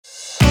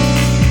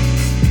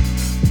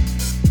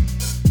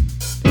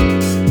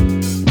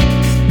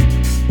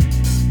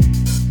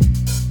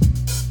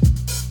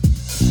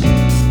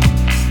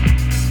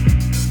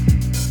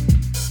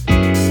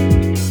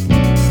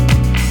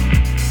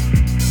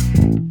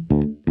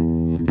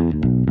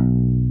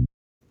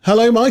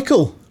Hello,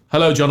 Michael.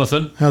 Hello,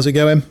 Jonathan. How's it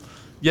going?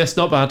 Yes,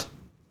 not bad.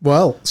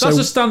 Well, That's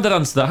a standard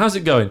answer to that. How's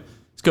it going?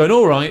 It's going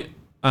all right.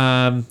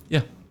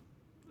 Yeah.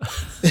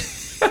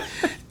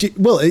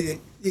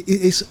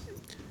 it's.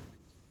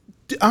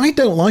 I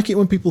don't like it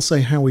when people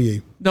say, "How are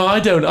you?" No, I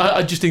don't.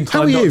 I just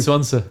incline How are not you? to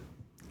answer.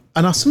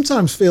 And I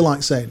sometimes feel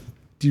like saying,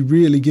 "Do you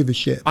really give a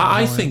shit?"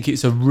 I think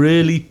it's a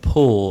really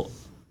poor,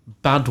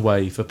 bad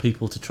way for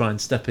people to try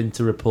and step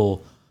into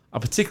rapport. I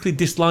particularly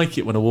dislike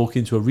it when I walk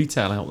into a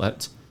retail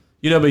outlet.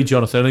 You know me,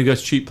 Jonathan. I only go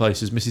to cheap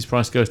places. Mrs.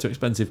 Price goes to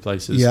expensive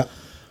places. Yeah.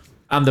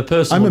 And the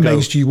person I'm will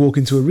amazed you walk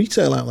into a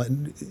retail outlet.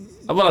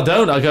 Well, I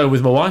don't. I go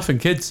with my wife and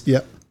kids.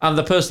 Yeah. And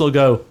the person will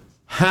go,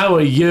 "How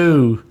are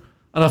you?"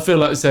 And I feel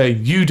like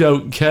saying, "You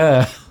don't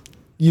care.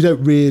 You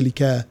don't really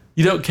care.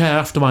 You don't care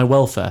after my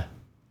welfare."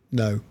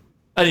 No.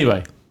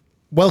 Anyway.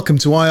 Welcome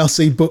to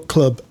IRC Book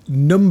Club.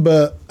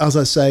 Number, as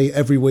I say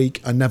every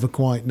week, I never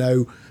quite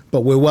know,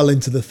 but we're well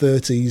into the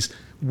 30s.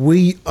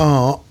 We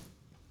are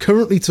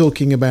currently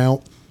talking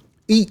about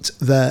Eat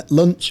Their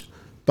Lunch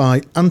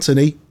by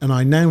Anthony, and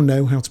I now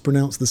know how to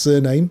pronounce the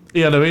surname.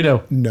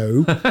 Iannarino.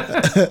 No.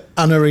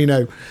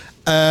 Iannarino.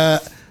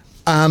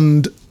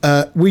 And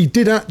we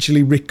did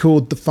actually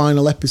record the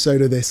final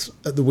episode of this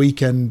at the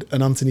weekend,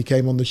 and Anthony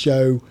came on the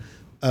show.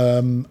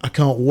 I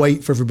can't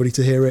wait for everybody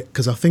to hear it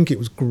because I think it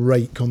was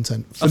great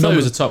content. I thought he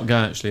was a top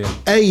guy, actually. Yeah.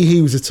 A,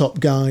 he was a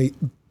top guy.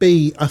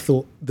 B, I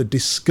thought the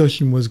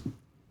discussion was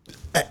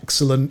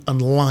excellent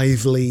and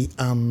lively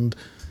and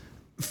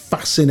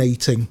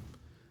fascinating.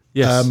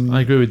 Yes,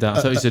 I agree with that.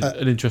 I thought he's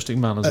an interesting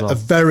man as well. A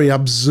very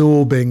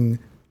absorbing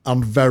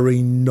and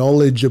very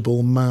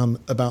knowledgeable man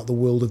about the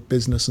world of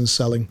business and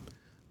selling.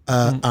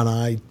 And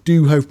I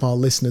do hope our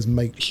listeners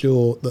make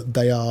sure that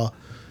they are,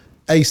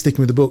 A, sticking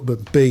with the book,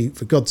 but B,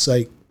 for God's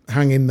sake,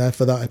 hang in there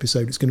for that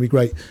episode. It's going to be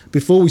great.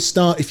 Before we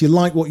start, if you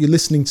like what you're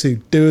listening to,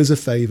 do us a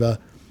favour.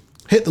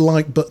 Hit the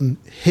like button,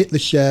 hit the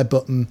share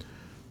button,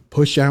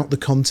 push out the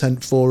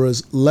content for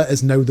us. Let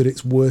us know that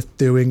it's worth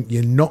doing.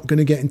 You're not going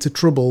to get into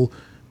trouble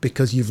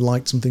because you've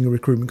liked something a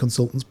recruitment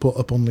consultant's put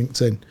up on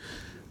LinkedIn.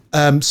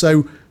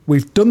 So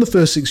we've done the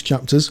first 6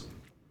 chapters.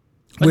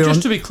 And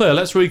just to be clear,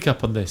 let's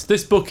recap on this.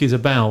 This book is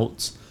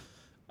about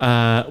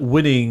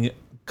winning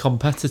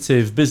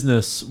competitive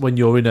business when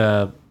you're in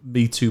a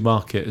Me Too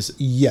market, as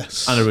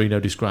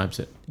Iannarino describes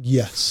it.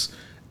 Yes.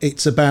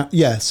 It's about,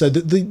 so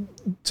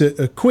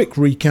a quick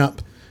recap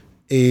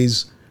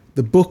is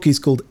the book is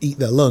called Eat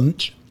Their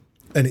Lunch,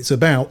 and it's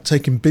about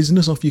taking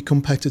business off your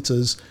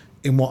competitors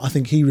in what I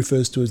think he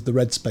refers to as the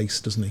red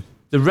space, doesn't he?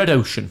 The red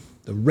ocean.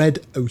 The red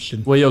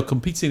ocean. Where you're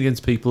competing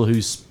against people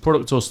whose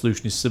product or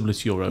solution is similar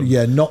to your own.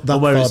 Yeah, not that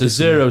and where far it's a between.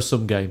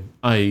 zero-sum game,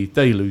 i.e.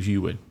 they lose,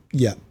 you win.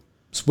 Yeah,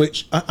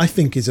 which I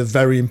think is a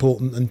very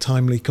important and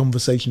timely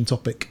conversation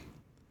topic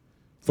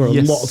for a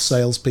lot of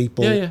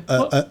salespeople.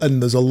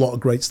 And there's a lot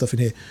of great stuff in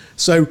here.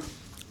 So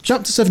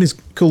chapter 7 is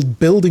called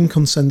Building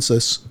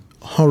Consensus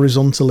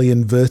Horizontally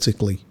and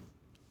Vertically.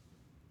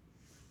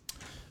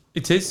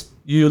 It is.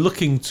 You're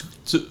looking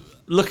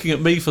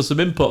at me for some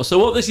input. So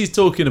what this is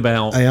talking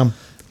about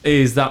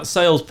is that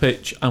sales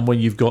pitch, and when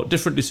you've got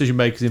different decision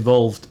makers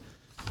involved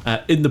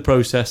in the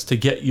process to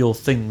get your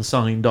thing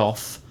signed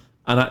off,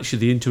 and actually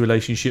the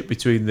interrelationship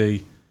between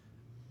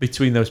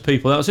those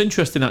people. That was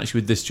interesting actually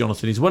with this,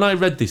 Jonathan, is when I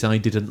read this I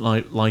didn't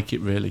like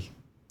it really.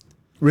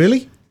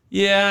 Really?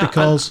 Yeah.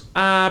 Because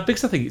I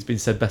think it's been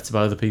said better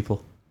by other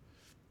people.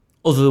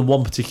 Other than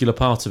one particular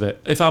part of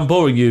it. If I'm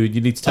boring you, you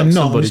need to text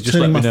somebody. I'm just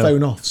turning my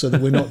phone off so that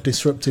we're not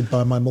disrupted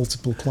by my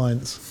multiple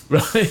clients.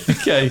 Right,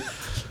 okay.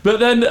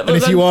 But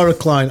if you are a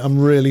client, I'm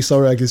really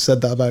sorry I just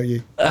said that about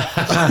you.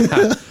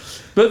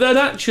 But then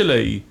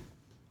actually,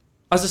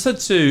 as I said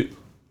to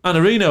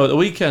Iannarino at the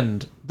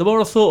weekend, the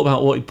more I thought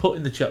about what he put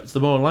in the chapter,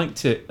 the more I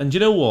liked it. And do you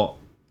know what?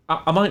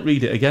 I might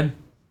read it again.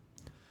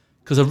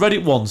 Because I read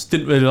it once,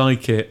 didn't really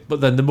like it,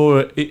 but then the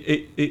more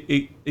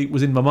it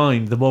was in my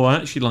mind, the more I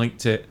actually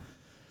liked it.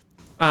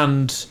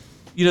 And,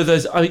 you know,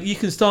 you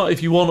can start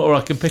if you want, or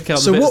I can pick out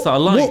the bits that I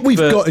like. What we've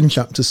got in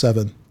chapter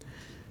 7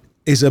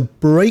 is a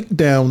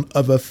breakdown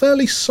of a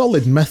fairly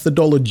solid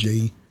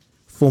methodology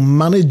for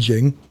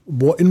managing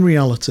what in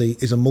reality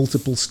is a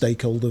multiple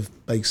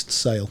stakeholder-based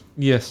sale.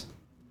 Yes.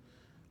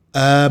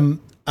 And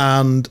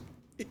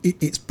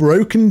it's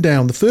broken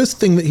down. The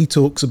first thing that he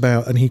talks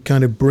about, and he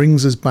kind of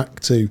brings us back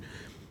to,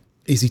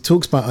 is he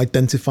talks about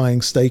identifying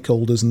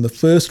stakeholders. And the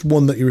first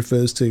one that he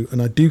refers to,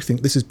 and I do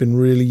think this has been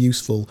really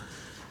useful,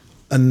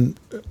 and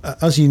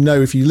as you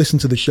know, if you listen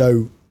to the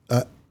show,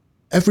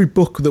 every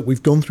book that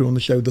we've gone through on the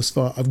show thus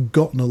far, I've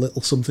gotten a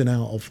little something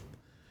out of.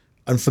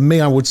 And for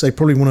me, I would say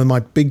probably one of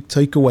my big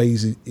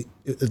takeaways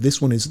this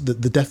one is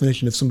the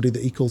definition of somebody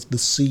that he calls the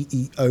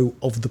CEO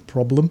of the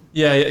problem.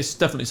 Yeah, it's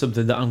definitely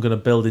something that I'm going to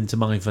build into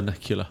my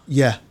vernacular.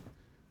 Yeah,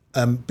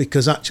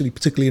 because actually,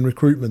 particularly in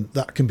recruitment,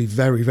 that can be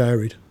very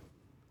varied.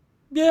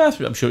 Yeah,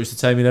 I'm sure it's the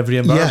same in every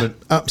environment.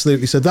 Yeah,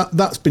 absolutely. So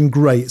that's been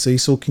great. So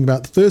he's talking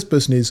about the first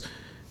person is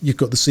you've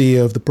got the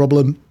CEO of the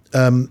problem.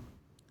 And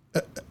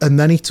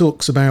then he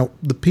talks about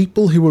the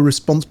people who are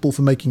responsible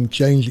for making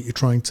change that you're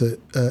trying to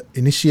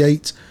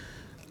initiate.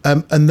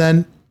 And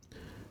then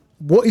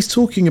what he's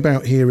talking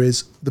about here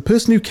is the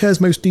person who cares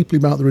most deeply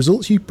about the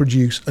results you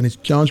produce and is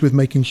charged with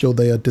making sure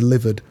they are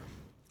delivered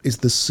is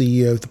the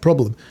CEO of the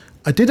problem.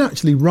 I did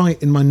actually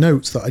write in my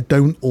notes that I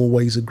don't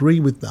always agree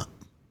with that.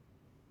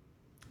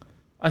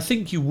 I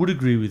think you would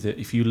agree with it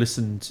if you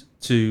listened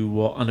to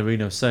what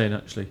Annarino's saying,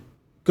 actually.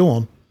 Go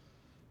on.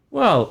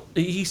 Well,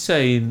 he's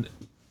saying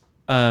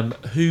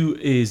who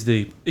are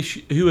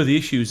the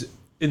issues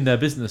in their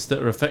business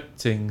that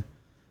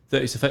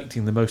it's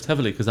affecting the most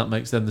heavily, because that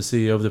makes them the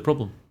CEO of the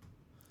problem.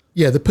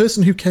 Yeah, the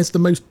person who cares the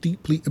most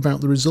deeply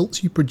about the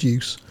results you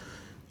produce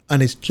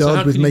and is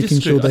charged with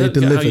making sure they are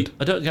delivered.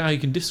 I don't get how you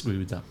can disagree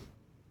with that.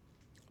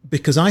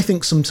 Because I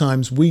think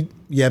sometimes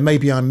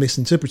maybe I'm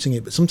misinterpreting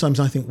it, but sometimes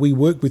I think we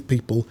work with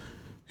people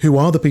who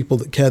are the people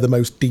that care the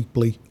most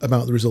deeply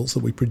about the results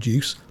that we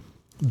produce.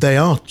 They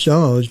are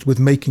charged with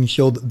making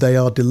sure that they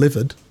are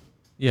delivered.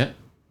 Yeah.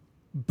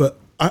 But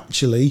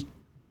actually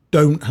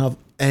don't have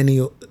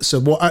any... So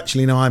what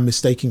actually, now I'm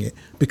mistaking it,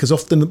 because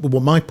often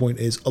what my point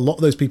is, a lot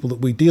of those people that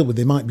we deal with,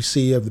 they might be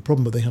CEO of the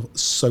problem, but they have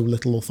so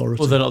little authority.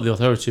 Well, they're not the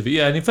authority of it.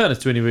 Yeah, and in fairness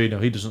to Annarino,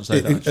 he doesn't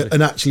say that, actually.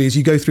 And actually, as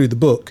you go through the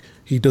book,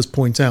 he does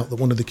point out that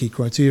one of the key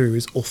criteria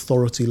is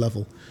authority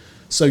level.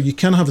 So you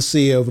can have a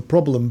CEO of a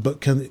problem,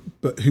 but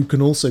who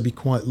can also be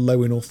quite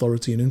low in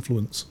authority and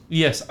influence.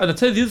 Yes, and I'll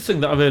tell you the other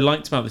thing that I really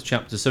liked about this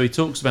chapter. So he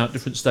talks about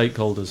different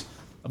stakeholders.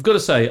 I've got to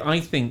say,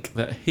 I think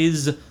that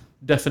his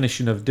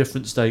definition of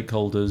different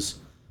stakeholders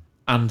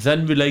and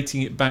then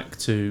relating it back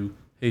to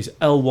his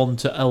L1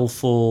 to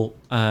L4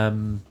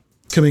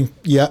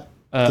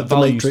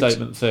 value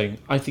statement thing,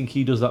 I think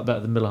he does that better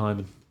than Miller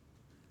Hyman.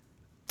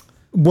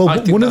 Well,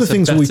 one of the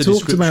things we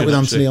talked about with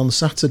Anthony on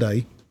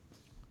Saturday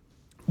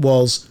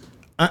was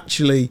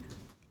actually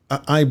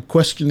I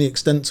question the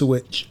extent to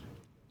which,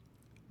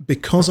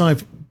 because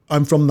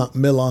I'm from that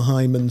Miller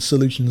Hyman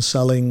solution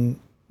selling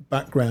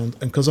background,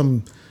 and because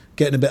I'm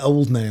getting a bit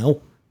old now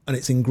and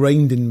it's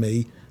ingrained in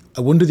me,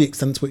 I wonder the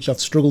extent to which I've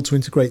struggled to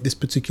integrate this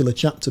particular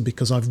chapter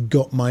because I've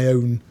got my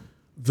own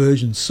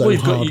version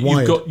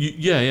hardwired.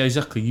 Yeah,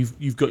 exactly.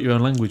 You've got your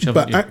own language,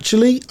 haven't you? But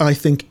actually, I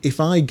think if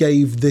I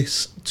gave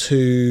this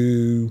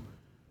to,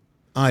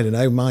 I don't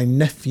know, my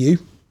nephew,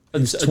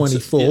 who's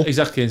 24... Yeah,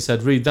 exactly, and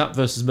said, read that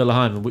versus Miller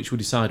Hyman, which would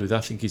he side with?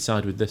 I think he'd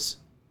side with this.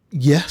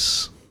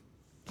 Yes.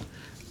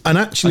 And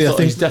actually, I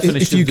think his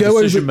definition if you of the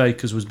go decision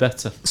makers was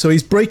better. So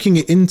he's breaking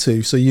it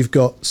into, so you've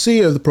got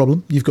CEO of the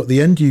problem, you've got the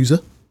end user.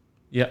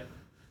 Yeah.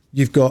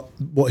 You've got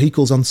what he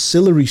calls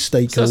ancillary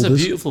stakeholders. So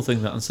that's a beautiful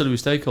thing, that ancillary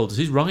stakeholders.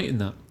 He's right in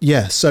that.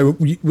 Yeah, so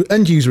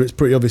end user, it's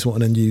pretty obvious what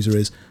an end user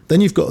is. Then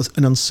you've got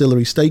an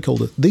ancillary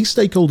stakeholder. These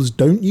stakeholders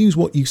don't use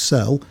what you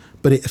sell,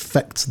 but it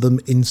affects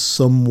them in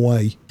some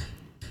way.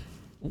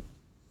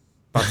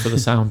 Bad for the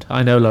sound.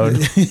 I know, Lauren.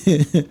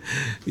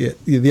 Yeah,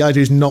 the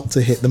idea is not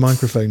to hit the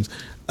microphones.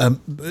 And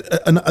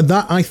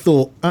that, I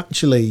thought,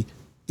 actually,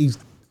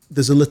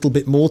 there's a little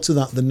bit more to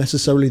that than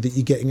necessarily that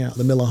you're getting out of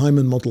the Miller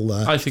Hyman model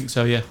there. I think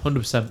so, yeah,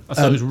 100%. I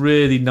thought it was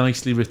really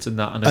nicely written,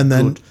 that,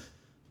 and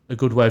a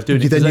good way of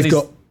doing it. Then you've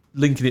got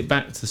linking it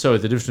back to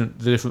the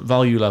different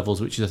value levels,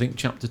 which is I think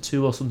chapter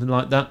 2 or something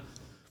like that,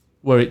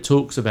 where it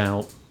talks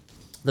about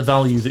the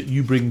value that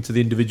you bring to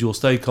the individual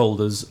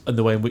stakeholders and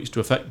the way in which to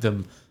affect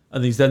them.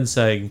 And he's then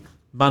saying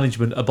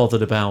management are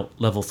bothered about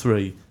level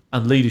 3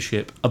 and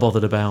leadership are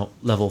bothered about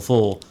level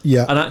 4.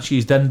 Yeah. And actually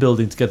he's then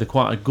building together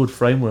quite a good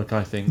framework,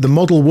 I think. The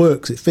model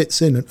works, it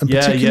fits in. And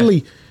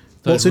particularly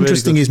what's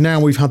interesting is now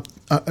we've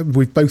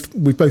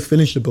both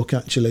finished the book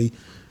actually,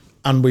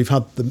 and we've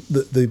had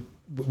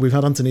we've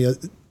had Anthony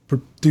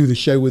do the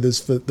show with us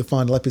for the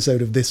final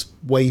episode of this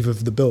wave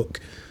of the book.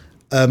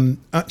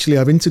 Actually,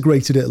 I've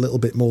integrated it a little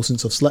bit more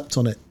since I've slept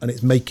on it, and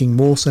it's making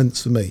more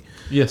sense for me.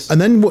 Yes. And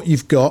then what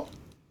you've got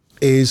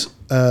is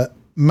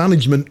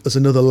management as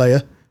another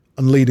layer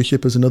and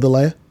leadership as another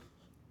layer.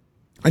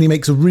 And he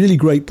makes a really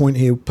great point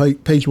here,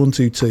 page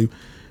 122.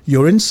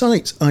 Your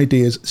insights,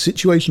 ideas,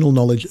 situational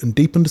knowledge, and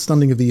deep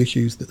understanding of the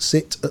issues that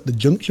sit at the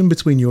junction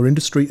between your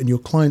industry and your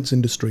client's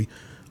industry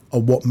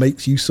are what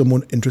makes you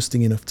someone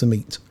interesting enough to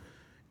meet.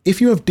 If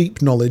you have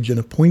deep knowledge and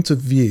a point of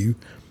view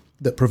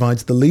that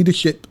provides the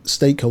leadership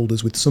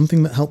stakeholders with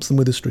something that helps them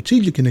with a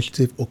strategic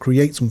initiative or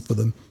creates one for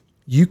them,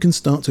 you can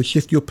start to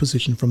shift your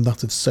position from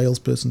that of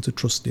salesperson to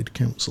trusted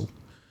counsel.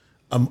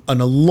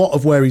 And a lot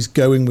of where he's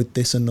going with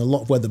this, and a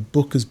lot of where the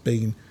book has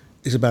been,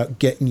 is about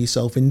getting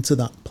yourself into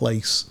that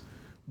place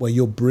where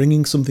you're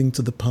bringing something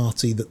to the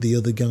party that the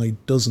other guy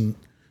doesn't,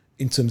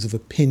 in terms of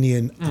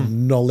opinion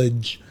and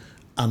knowledge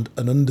and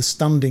an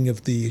understanding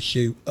of the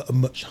issue at a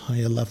much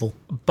higher level.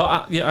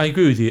 But I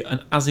agree with you.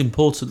 And as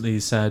importantly, he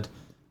said,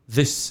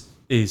 this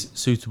is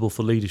suitable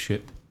for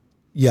leadership.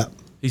 Yeah.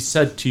 He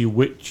said to you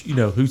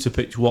who to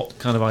pitch what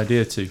kind of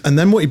idea to. And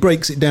then what he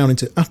breaks it down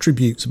into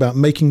attributes about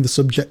making the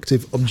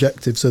subjective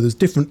objective. So there's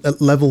different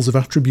levels of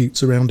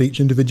attributes around each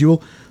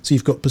individual. So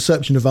you've got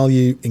perception of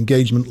value,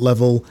 engagement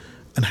level,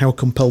 and how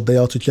compelled they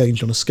are to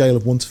change on a scale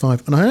of 1 to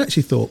 5. And I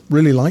actually thought,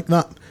 really like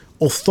that.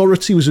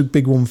 Authority was a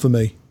big one for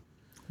me.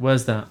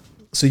 Where's that?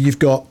 So you've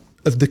got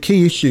of the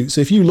key issues.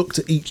 So if you looked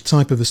at each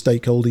type of a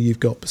stakeholder, you've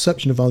got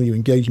perception of value,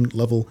 engagement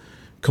level,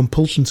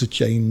 compulsion to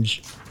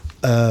change,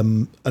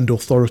 and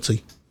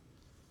authority.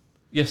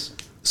 Yes.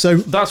 So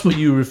That's what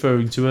you were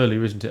referring to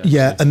earlier, isn't it?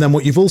 yeah, and then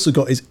what you've also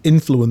got is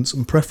influence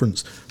and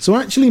preference. So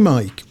actually,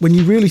 Mike, when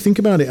you really think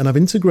about it, and I've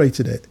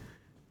integrated it,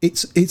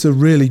 it's a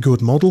really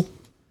good model.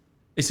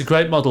 It's a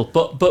great model,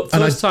 but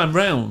first time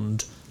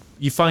round,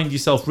 you find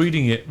yourself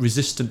reading it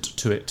resistant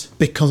to it.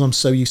 Because I'm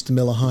so used to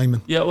Miller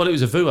Hyman. Yeah, well, it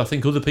was a VU. I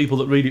think other people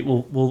that read it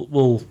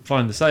will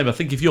find the same. I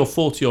think if you're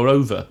 40 or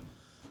over,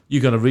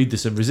 you're going to read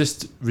this and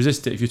resist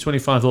it. If you're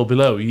 25 or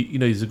below, you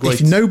know, there's a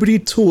great... If nobody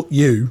had taught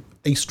you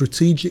a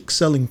strategic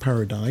selling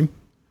paradigm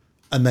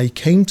and they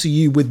came to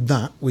you with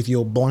that, with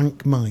your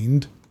blank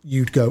mind,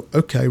 you'd go,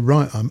 okay,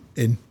 right, I'm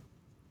in.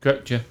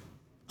 Correct, yeah.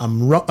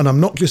 And I'm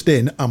not just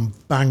in, I'm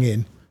bang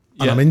in.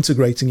 And Yeah. I'm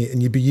integrating it,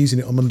 and you'd be using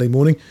it on Monday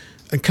morning.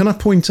 And can I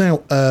point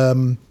out... I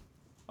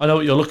know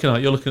what you're looking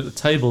at. You're looking at the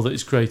table that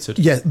is created.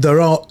 Yeah,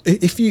 there are...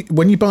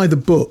 When you buy the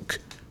book,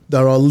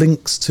 there are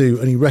links to,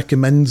 and he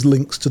recommends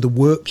links to the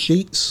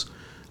worksheets.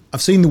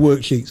 I've seen the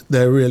worksheets.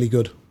 They're really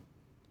good.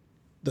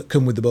 That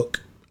come with the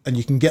book. And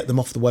you can get them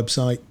off the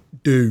website.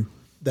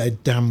 They're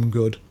damn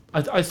good.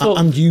 I thought...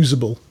 And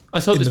usable. I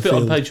thought in this the bit on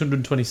field. page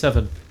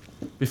 127.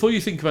 Before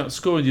you think about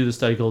scoring the other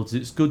stakeholders,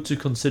 it's good to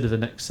consider the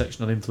next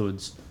section on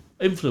influence.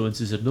 Influence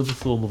is another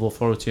form of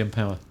authority and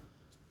power.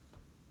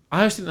 I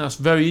always think that's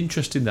very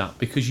interesting, that,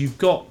 because you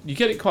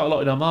get it quite a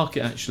lot in our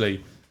market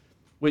actually,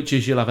 which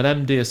is you'll have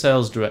an MD, a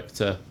sales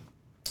director,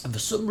 and for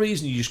some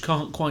reason you just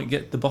can't quite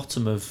get the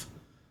bottom of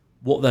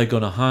what they're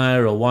going to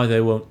hire or why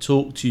they won't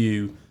talk to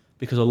you,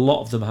 because a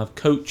lot of them have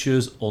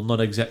coaches or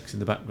non-execs in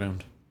the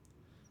background.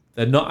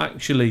 They're not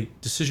actually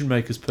decision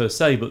makers per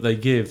se, but they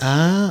give.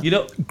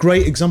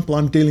 Great example.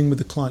 I'm dealing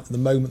with a client at the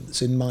moment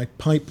that's in my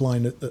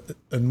pipeline.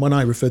 And when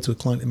I refer to a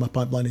client in my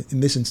pipeline, in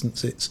this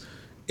instance, it's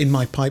in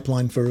my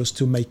pipeline for us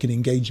to make an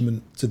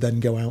engagement to then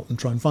go out and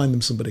try and find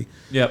them somebody.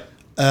 Yep.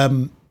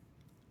 And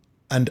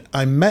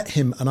I met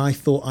him and I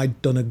thought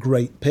I'd done a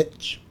great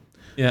pitch.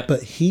 Yeah.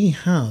 But he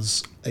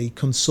has a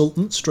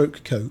consultant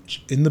stroke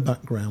coach in the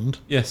background.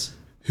 Yes.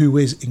 Who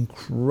is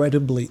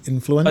incredibly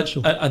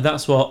influential. And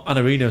that's what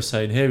Anarino's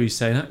saying here. He's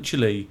saying,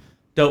 actually,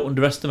 don't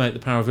underestimate the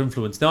power of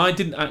influence. Now, I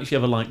didn't actually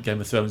ever like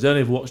Game of Thrones. I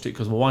only ever watched it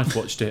because my wife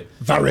watched it.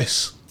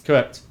 Varys.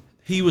 Correct.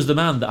 He was the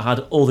man that had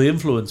all the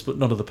influence but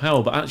none of the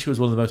power, but actually was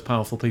one of the most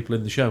powerful people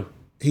in the show.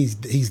 He's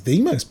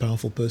the most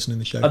powerful person in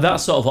the show. And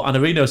that's sort of what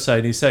Anarino's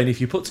saying. He's saying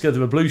if you put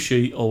together a blue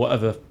sheet or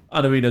whatever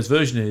Anarino's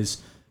version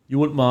is, you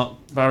wouldn't mark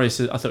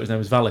Varys. I thought his name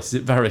was Valis. Is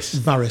it Varys?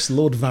 Varys,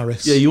 Lord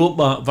Varys. Yeah, you wouldn't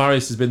mark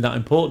Varys as being that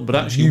important, but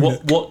actually,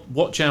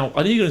 watch out.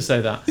 I knew you were going to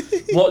say that.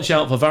 Watch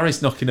out for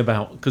Varys knocking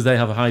about, because they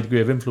have a high degree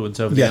of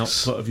influence over the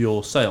output of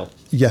your sale.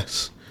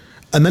 Yes,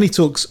 and then he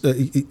talks.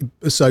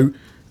 So,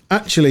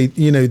 actually,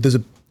 you know, there's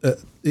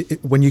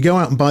when you go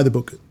out and buy the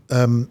book,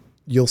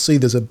 you'll see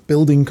there's a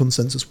building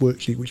consensus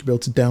worksheet which you'll be able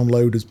to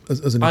download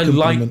as an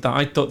accompaniment. I liked that.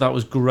 I thought that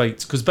was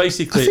great, because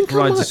basically it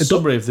provides a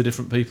summary of the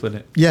different people in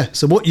it. Yeah,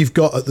 so what you've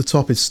got at the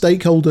top is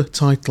stakeholder,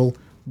 title,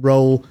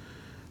 role,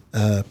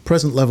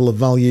 present level of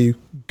value,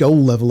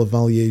 goal level of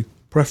value,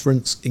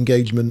 preference,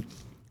 engagement,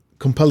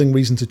 compelling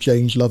reason to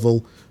change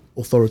level,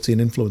 authority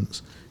and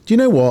influence. Do you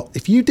know what?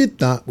 If you did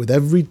that with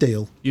every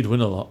deal... You'd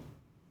win a lot.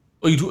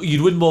 Or you'd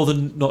win more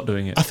than not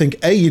doing it. I think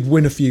A, you'd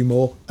win a few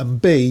more,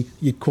 and B,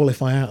 you'd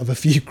qualify out of a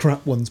few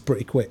crap ones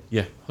pretty quick.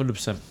 Yeah,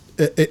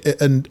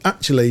 100%. And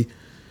actually,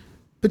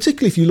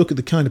 particularly if you look at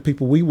the kind of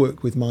people we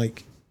work with,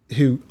 Mike,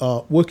 who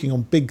are working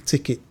on big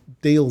ticket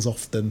deals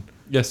often,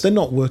 yes, they're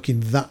not working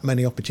that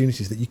many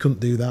opportunities that you couldn't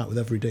do that with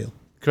every deal.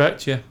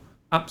 Correct, yeah.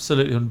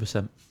 Absolutely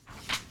 100%.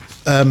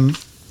 And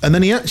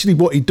then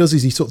what he does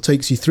is he sort of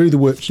takes you through the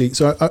worksheet.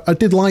 So I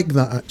did like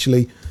that,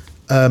 actually.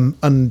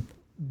 And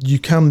you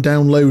can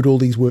download all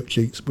these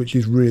worksheets, which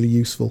is really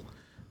useful.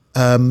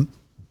 I'm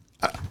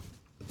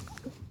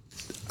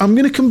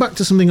going to come back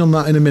to something on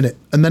that in a minute.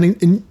 And then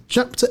in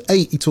chapter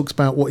 8, he talks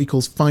about what he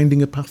calls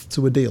finding a path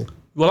to a deal.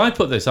 Well, I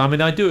put this. I mean,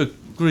 I do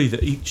agree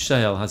that each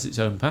sale has its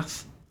own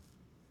path.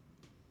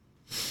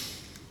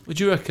 What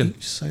do you reckon?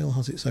 Each sale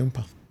has its own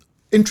path.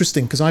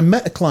 Interesting, because I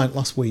met a client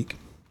last week.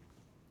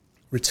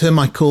 Return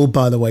my call,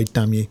 by the way,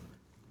 damn you.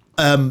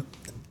 And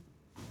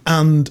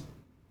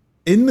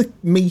in the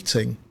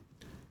meeting,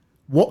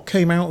 what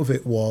came out of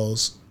it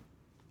was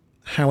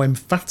how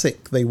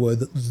emphatic they were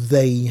that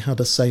they had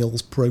a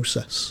sales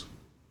process.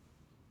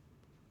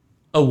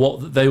 Oh,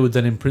 what they would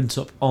then imprint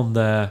up on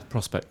their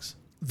prospects?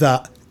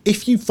 That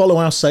if you follow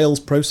our sales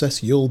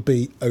process, you'll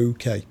be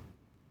okay.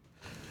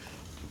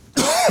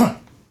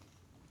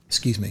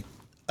 Excuse me.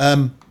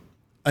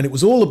 And it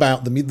was all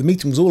about, the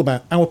meeting was all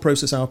about our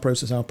process, our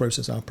process, our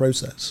process, our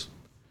process.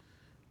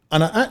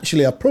 And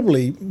I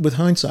probably, with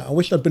hindsight, I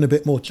wish I'd been a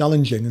bit more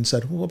challenging and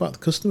said, well, what about the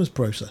customer's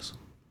process?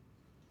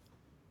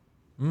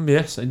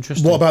 Yes,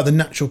 interesting. What about the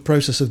natural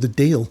process of the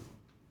deal?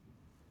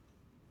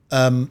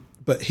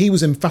 But he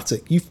was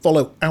emphatic. You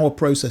follow our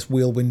process,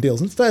 we'll win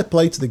deals. And fair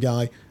play to the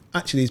guy.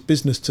 Actually, his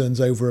business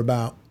turns over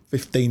about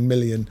 15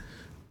 million.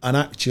 And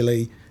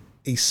actually,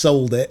 he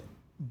sold it,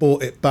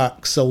 bought it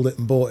back, sold it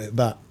and bought it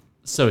back.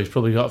 So he's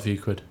probably got a few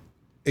quid.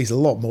 He's a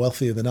lot more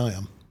wealthier than I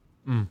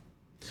am.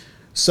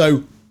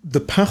 So the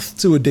path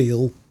to a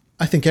deal,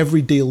 I think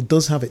every deal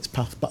does have its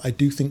path, but I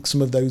do think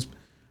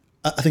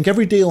I think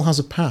every deal has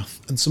a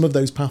path, and some of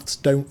those paths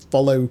don't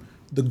follow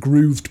the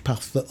grooved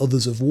path that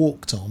others have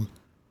walked on,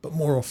 but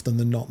more often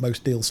than not,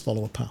 most deals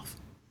follow a path.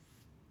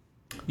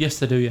 Yes,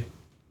 they do, yeah.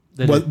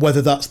 They do.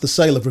 Whether that's the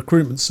sale of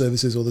recruitment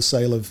services or the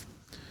sale of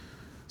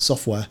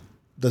software,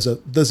 there's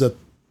a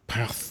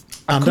path.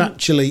 And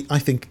actually, I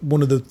think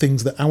one of the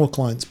things that our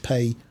clients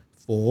pay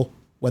for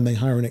when they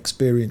hire an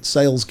experienced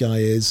sales guy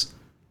is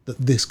that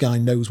this guy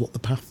knows what the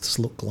paths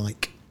look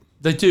like.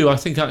 They do. I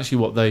think actually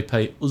what they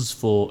pay us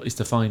for is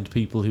to find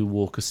people who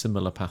walk a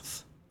similar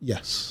path.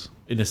 Yes.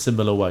 In a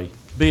similar way,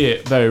 be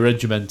it very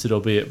regimented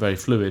or be it very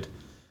fluid.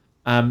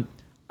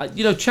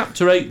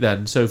 Chapter 8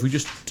 then, so if we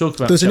just talk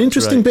about there's an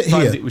interesting bit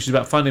here, which is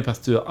about finding a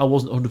path to it. I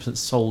wasn't 100%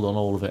 sold on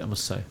all of it, I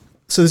must say.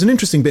 So there's an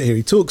interesting bit here.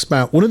 He talks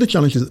about one of the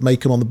challenges that may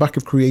come on the back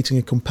of creating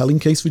a compelling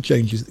case for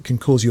changes that can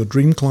cause your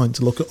dream client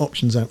to look at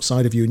options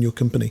outside of you and your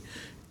company,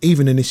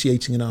 even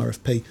initiating an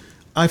RFP.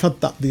 I've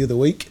had that the other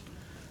week.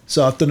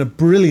 So I've done a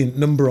brilliant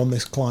number on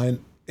this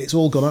client. It's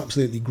all gone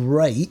absolutely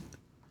great.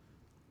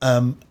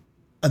 And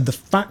the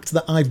fact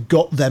that I've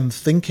got them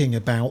thinking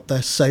about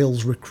their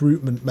sales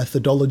recruitment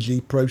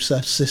methodology,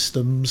 process,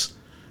 systems,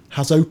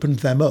 has opened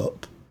them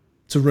up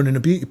to running a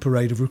beauty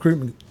parade of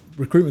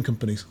recruitment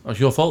companies. That's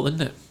your fault,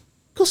 isn't it?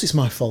 Of course it's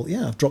my fault,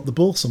 yeah. I've dropped the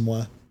ball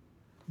somewhere.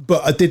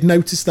 But I did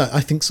notice that.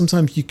 I think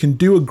sometimes you can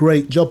do a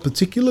great job,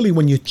 particularly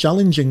when you're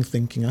challenging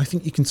thinking. I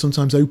think you can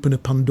sometimes open a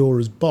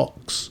Pandora's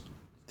box.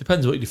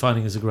 Depends what you're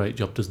defining as a great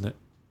job, doesn't it?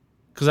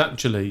 Because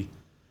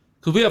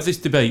we have this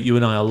debate, you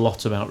and I, a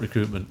lot about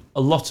recruitment.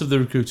 A lot of the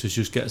recruiters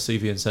just get a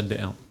CV and send it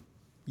out.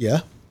 Yeah,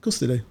 of course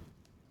they do.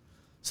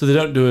 So they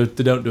don't do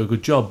a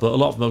good job, but a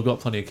lot of them have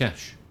got plenty of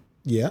cash.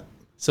 Yeah.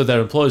 So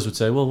their employers would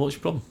say, well, what's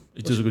your problem?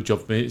 It does a good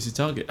job for me, it's your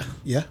target.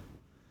 Yeah.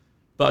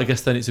 But I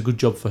guess then it's a good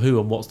job for who,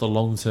 and what's the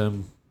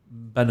long-term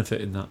benefit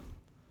in that?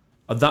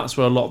 And that's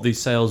where a lot of these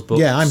sales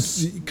books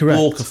I'm correct.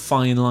 Walk a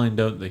fine line,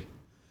 don't they?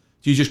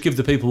 Do you just give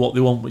the people what they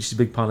want, which is a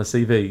big pile of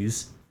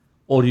CVs,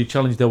 or do you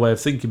challenge their way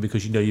of thinking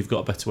because you know you've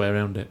got a better way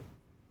around it?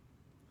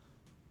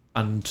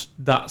 And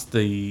that's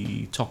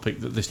the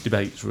topic that this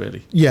debates,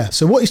 really. Yeah,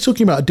 so what he's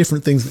talking about are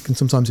different things that can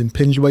sometimes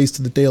impinge ways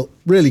to the deal.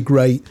 Really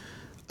great.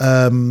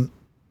 And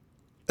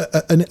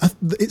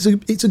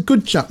it's a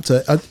good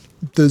chapter.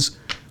 There's...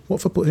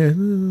 What have I put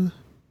here?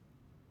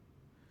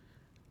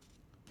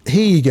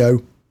 Here you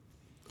go.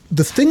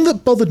 The thing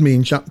that bothered me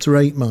in chapter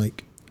 8,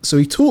 Mike, so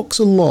he talks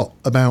a lot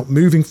about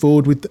moving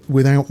forward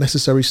without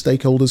necessary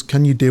stakeholders.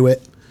 Can you do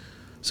it?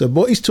 So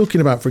what he's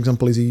talking about, for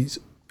example, is he's...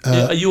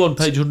 are you on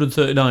page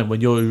 139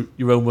 when you're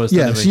your own worst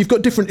enemy? Yeah, so you've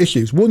got different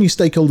issues. One, your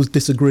stakeholders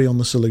disagree on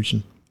the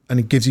solution,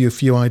 and it gives you a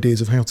few ideas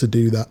of how to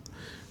do that.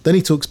 Then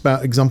he talks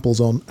about examples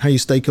on how your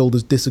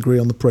stakeholders disagree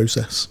on the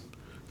process,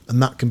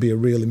 and that can be a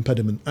real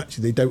impediment.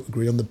 Actually, they don't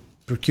agree on the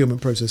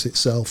procurement process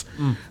itself.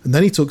 And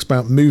then he talks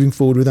about moving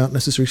forward without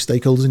necessary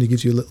stakeholders, and he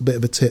gives you a little bit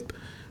of a tip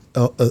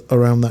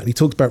around that. And he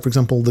talks about, for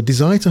example, the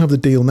desire to have the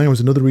deal now is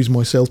another reason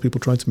why salespeople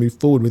try to move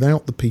forward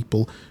without the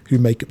people who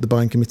make up the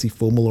buying committee,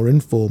 formal or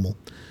informal.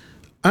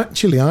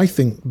 Actually, I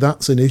think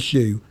that's an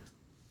issue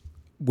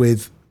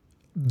with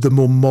the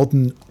more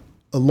modern...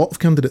 A lot of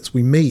candidates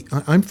we meet,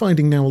 I'm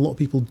finding now a lot of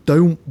people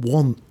don't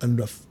want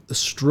and are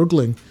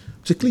struggling,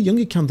 particularly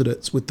younger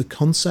candidates, with the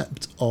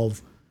concept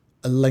of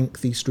a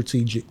lengthy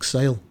strategic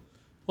sale.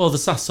 Well, the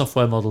SaaS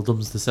software model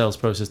dumbs the sales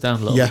process down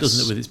a little bit,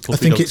 doesn't it, with its puppy I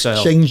think dog it's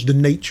sale. changed the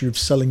nature of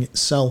selling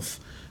itself.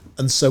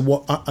 And so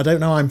what I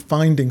don't know I'm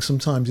finding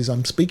sometimes is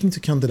I'm speaking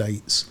to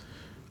candidates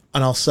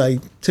and I'll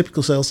say,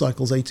 typical sales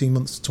cycle's 18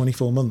 months to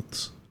 24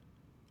 months.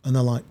 And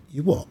they're like,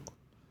 you what?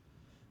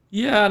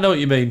 Yeah, I know what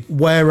you mean.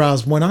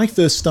 Whereas when I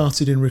first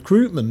started in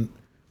recruitment,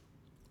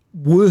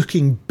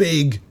 working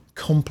big,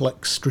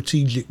 complex,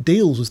 strategic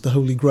deals was the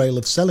holy grail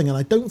of selling, and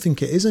I don't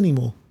think it is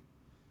anymore.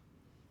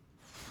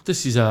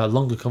 This is a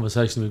longer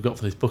conversation we've got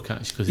for this book,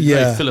 actually, because it's a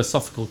very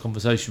philosophical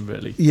conversation,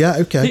 really. Yeah,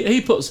 okay.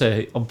 He puts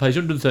here, on page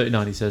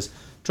 139, he says,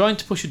 trying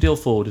to push a deal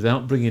forward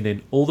without bringing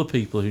in all the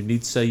people who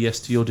need to say yes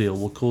to your deal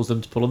will cause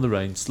them to pull on the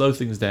reins, slow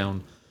things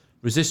down,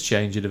 resist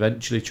change, and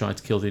eventually try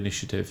to kill the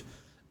initiative.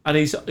 And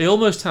he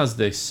almost has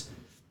this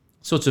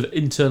sort of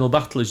internal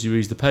battle as you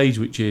read the page,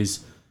 which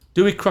is,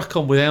 do we crack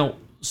on without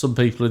some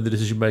people in the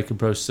decision-making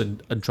process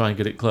and try and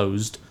get it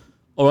closed?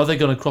 Or are they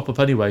going to crop up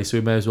anyway, so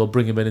we may as well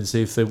bring them in and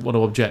see if they want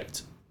to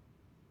object?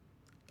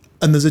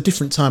 And there's a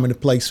different time and a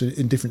place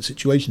in different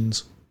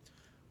situations.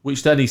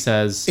 Which then he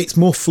says... It's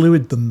more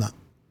fluid than that.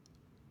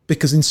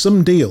 Because in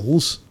some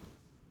deals,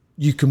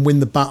 you can win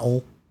the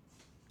battle.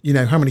 You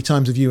know, how many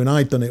times have you and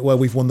I done it where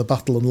we've won the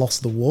battle and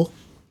lost the war?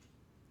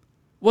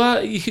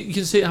 Well, you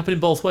can see it happening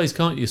both ways,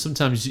 can't you?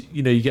 Sometimes,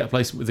 you get a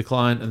placement with the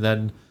client and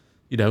then,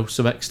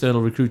 some external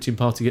recruiting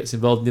party gets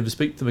involved and you never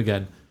speak to them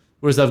again.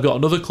 Whereas I've got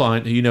another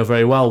client who you know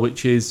very well,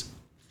 which is,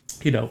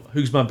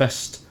 who's my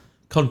best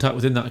contact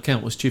within that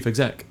account was chief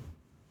exec.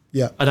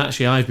 Yeah. And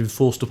actually, I've been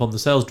forced upon the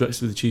sales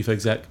director with the chief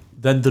exec,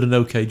 then done an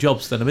okay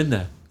job, so then I'm in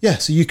there. Yeah,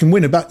 so you can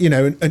win about,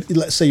 and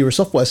let's say you're a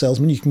software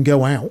salesman, you can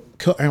go out,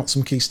 cut out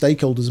some key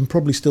stakeholders and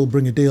probably still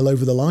bring a deal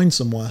over the line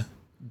somewhere.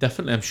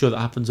 Definitely, I'm sure that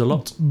happens a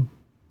lot.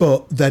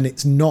 But then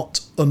it's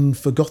not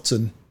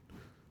unforgotten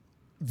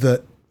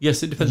that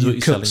yes, it depends what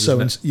you're selling.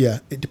 Doesn't it? Yeah,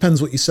 it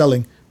depends what you're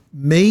selling.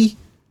 Me,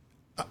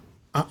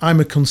 I'm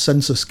a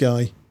consensus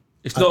guy.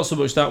 It's not so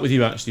much that with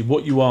you, actually.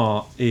 What you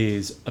are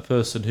is a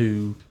person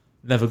who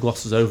never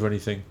glosses over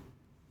anything.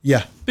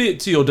 Yeah. Be it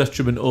to your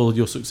detriment or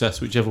your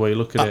success, whichever way you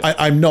look at it.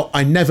 I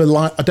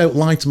don't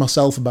lie to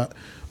myself about,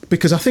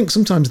 because I think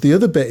sometimes the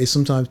other bit is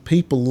sometimes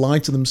people lie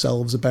to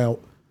themselves about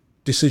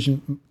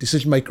decision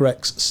maker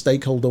X,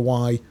 stakeholder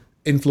Y,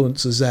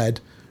 influencer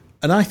Z.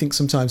 And I think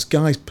sometimes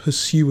guys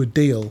pursue a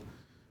deal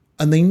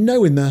and they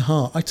know in their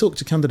heart. I talk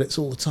to candidates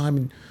all the time,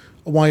 and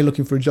why are you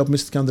looking for a job,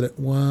 Mr. Candidate?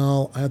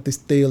 Well, I had this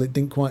deal, it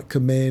didn't quite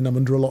come in, I'm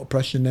under a lot of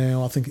pressure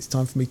now, I think it's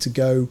time for me to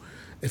go.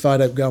 If I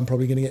don't go, I'm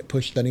probably going to get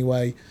pushed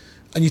anyway.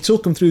 And you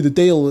talk them through the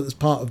deal as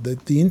part of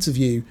the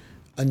interview,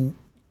 and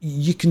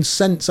you can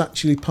sense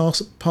actually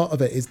part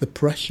of it is the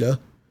pressure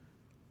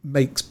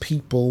makes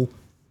people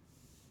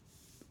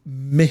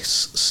miss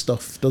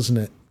stuff, doesn't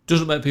it?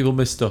 Doesn't make people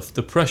miss stuff.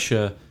 The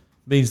pressure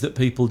means that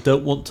people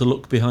don't want to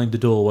look behind the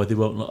door where they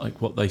won't like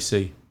what they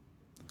see.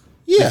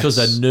 Yes. Because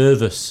they're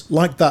nervous.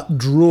 Like that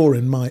drawer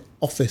in my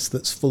office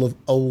that's full of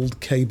old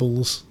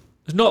cables.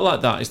 It's not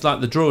like that. It's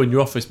like the drawer in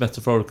your office,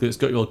 metaphorically. It's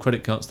got your old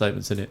credit card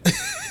statements in it.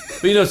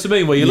 But you know what I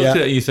mean? Where you look at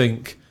it and you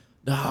think,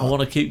 no, I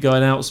want to keep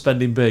going out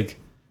spending big.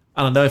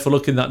 And I know if I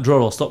look in that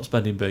drawer, I'll stop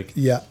spending big.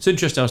 Yeah. It's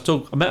interesting.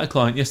 I met a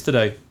client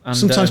yesterday. And,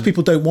 sometimes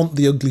people don't want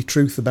the ugly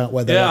truth about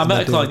where they're at. Yeah, I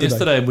met a client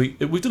yesterday, and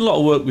we've done a lot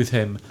of work with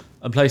him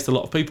and placed a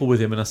lot of people with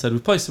him. And I said,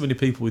 we've placed so many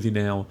people with you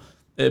now,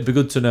 it'd be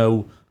good to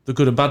know the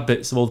good and bad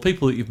bits of all the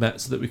people that you've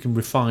met so that we can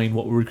refine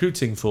what we're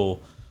recruiting for.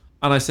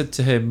 And I said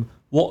to him,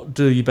 what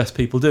do your best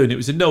people do? And it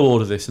was in no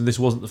order this, and this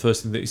wasn't the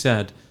first thing that he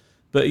said.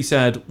 But he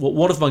said, what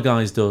one of my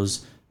guys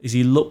does is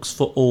he looks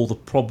for all the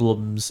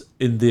problems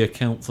in the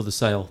account for the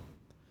sale.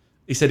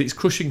 He said it's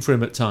crushing for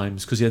him at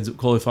times because he ends up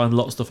qualifying a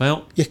lot of stuff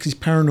out. Yeah, because he's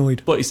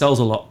paranoid. But he sells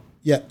a lot.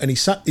 Yeah, and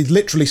he's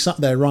literally sat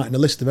there writing a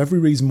list of every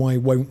reason why he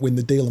won't win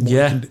the deal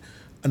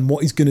and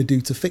what he's going to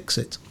do to fix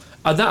it.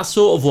 And that's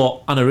sort of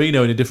what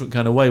Anarino, in a different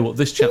kind of way, what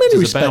this chapter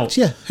is about.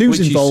 Yeah, who's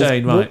involved?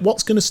 Saying, right,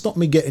 what's going to stop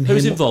me getting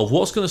Who's involved?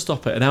 What's going to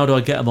stop it? And how do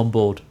I get them on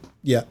board?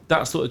 Yeah.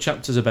 That's what the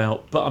chapter's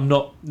about. But I'm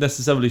not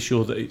necessarily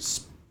sure that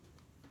it's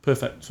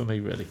perfect for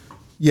me, really.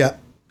 Yeah.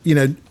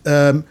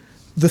 The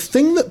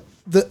thing that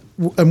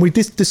and we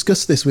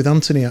discussed this with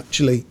Anthony,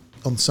 actually,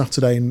 on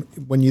Saturday, and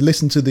when you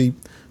listen to the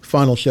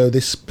final show,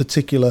 this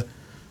particular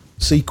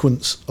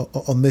sequence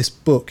on this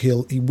book,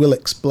 he will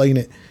explain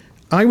it.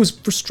 I was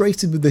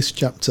frustrated with this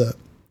chapter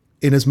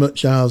in as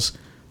much as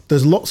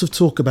there's lots of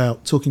talk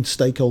about talking to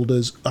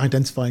stakeholders,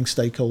 identifying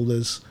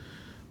stakeholders,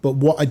 but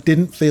what I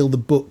didn't feel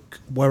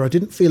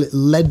it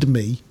led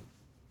me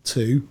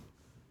to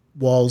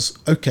was,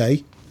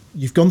 okay,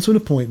 you've gone to an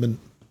appointment,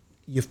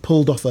 you've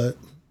pulled off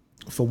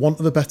for want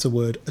of a better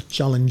word, a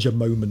challenger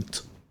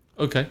moment.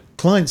 Okay.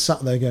 Client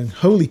sat there going,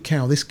 holy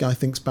cow, this guy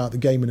thinks about the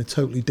game in a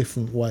totally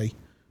different way.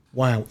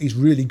 Wow, he's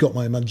really got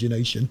my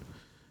imagination.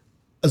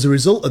 As a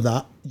result of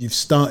that, you've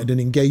started an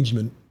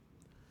engagement.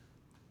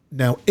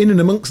 Now, in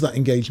and amongst that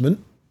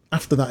engagement,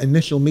 after that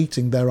initial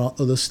meeting, there are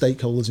other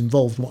stakeholders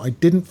involved. What I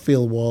didn't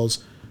feel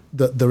was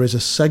that there is a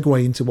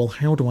segue into, well,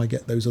 how do I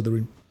get those other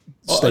stakeholders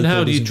and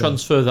how do you involved?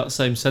 transfer that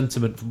same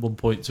sentiment from one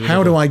point to another?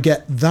 How do I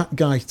get that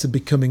guy to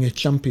becoming a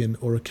champion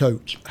or a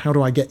coach? How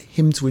do I get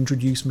him to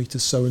introduce me to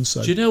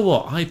so-and-so? Do you know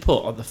what I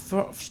put at the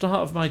start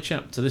of my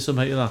chapter? This will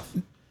make you laugh.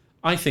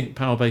 I think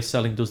power-based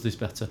selling does this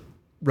better.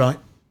 Right.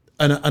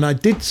 And I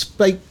did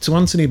speak to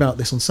Anthony about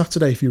this on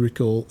Saturday, if you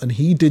recall, and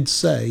he did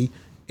say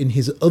in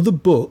his other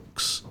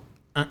books,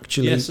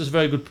 actually... Yes, that's a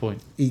very good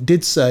point. He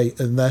did say,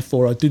 and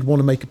therefore I did want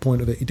to make a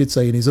point of it, he did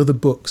say in his other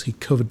books he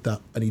covered that,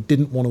 and he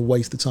didn't want to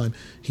waste the time.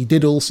 He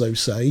did also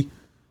say,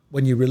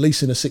 when you're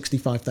releasing a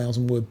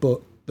 65,000-word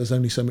book, there's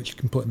only so much you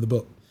can put in the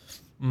book.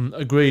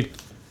 Agreed.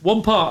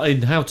 One part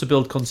in How to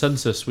Build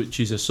Consensus,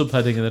 which is a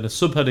subheading, and then a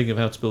subheading of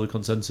How to Build a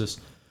Consensus,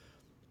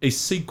 is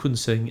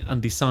sequencing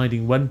and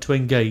deciding when to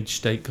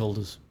engage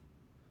stakeholders.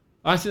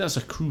 I think that's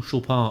a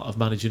crucial part of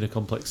managing a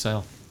complex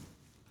sale.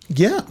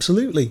 Yeah,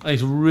 absolutely.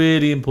 It's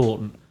really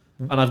important.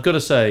 And I've got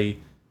to say,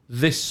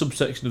 this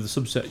subsection of the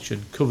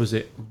subsection covers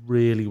it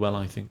really well,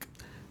 I think.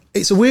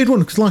 It's a weird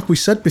one, because like we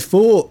said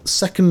before,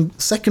 second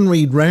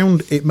read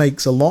round, it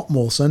makes a lot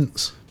more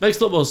sense. Makes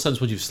a lot more sense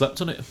when you've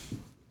slept on it.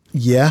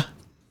 Yeah.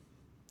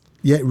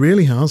 Yeah, it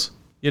really has.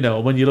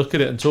 When you look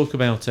at it and talk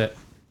about it.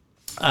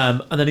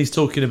 And then he's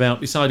talking about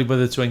deciding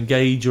whether to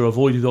engage or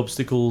avoid the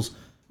obstacles,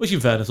 which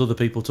in fairness other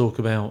people talk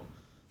about.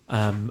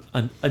 And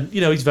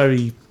he's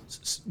very,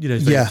 very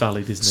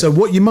valid, isn't it? So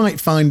what you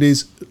might find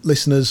is,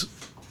 listeners,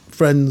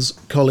 friends,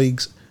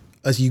 colleagues,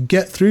 as you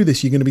get through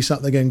this, you're going to be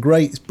sat there going,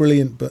 great, it's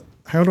brilliant, but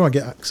how do I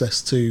get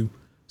access to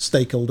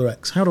stakeholder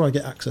X? How do I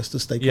get access to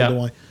stakeholder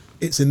Y?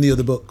 It's in the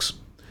other books.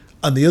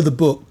 And the other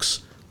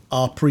books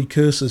are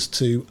precursors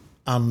to,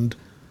 and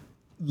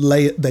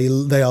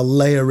they are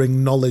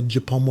layering knowledge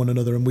upon one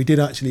another. And we did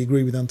actually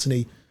agree with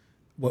Anthony,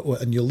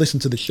 and you'll listen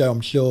to the show,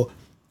 I'm sure.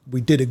 We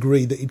did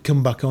agree that he'd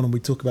come back on and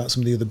we'd talk about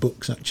some of the other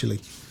books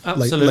actually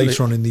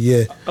later on in the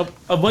year.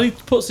 And when he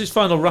puts his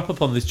final wrap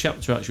up on this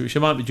chapter, actually, which I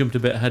might be jumped a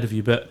bit ahead of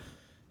you, but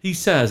he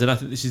says, and I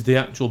think this is the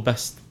actual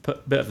best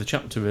bit of the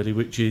chapter really,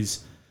 which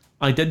is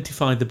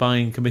identify the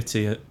buying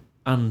committee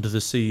and the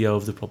CEO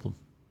of the problem.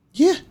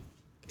 Yeah.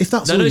 If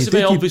that's all you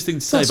did, obvious thing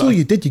to say, that's all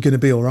you did, you're going to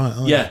be all right,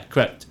 aren't you? Yeah,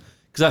 correct.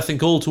 Because I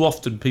think all too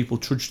often people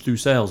trudge through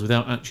sales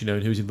without actually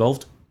knowing who's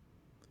involved.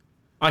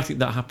 I think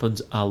that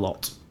happens a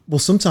lot. Well,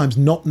 sometimes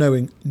not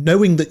knowing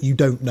that you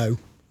don't know.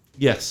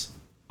 Yes.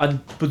 But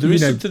there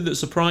is something that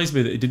surprised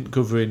me that he didn't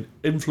cover in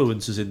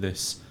influencers in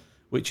this,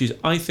 which is,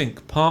 I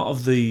think, part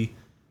of the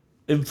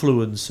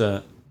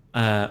influencer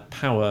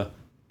power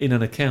in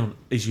an account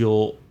is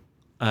your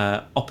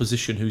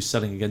opposition who's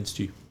selling against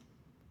you.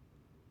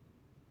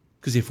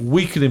 Because if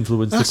we can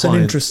influence the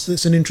client...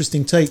 That's an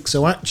interesting take.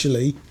 So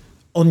actually,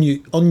 on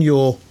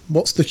your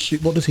what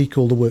does he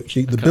call the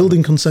worksheet? The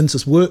building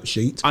consensus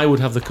worksheet. I would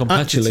have the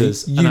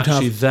competitors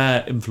actually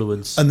their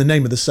influence. And the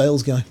name of the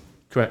sales guy.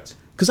 Correct.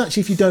 Because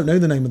actually, if you don't know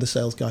the name of the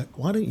sales guy,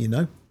 why don't you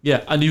know?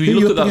 Yeah, and you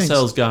look at that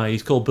sales guy,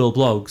 he's called Bill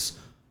Bloggs.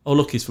 Oh,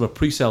 look, he's from a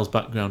pre-sales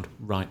background.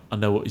 Right, I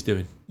know what he's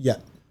doing. Yeah.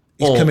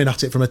 He's coming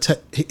at it from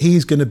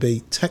he's going to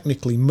be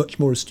technically much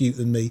more astute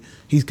than me.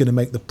 He's going to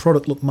make the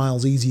product look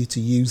miles easier to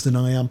use than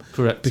I am.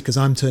 Correct. Because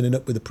I'm turning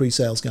up with a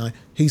pre-sales guy.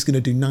 He's going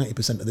to do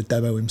 90% of the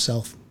demo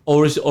himself.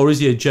 Or is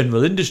he a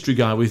general industry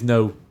guy with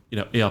no,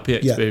 ERP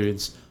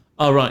experience? Yeah.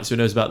 Oh, right, so he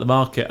knows about the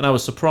market. And I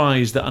was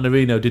surprised that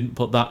Annarino didn't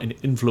put that in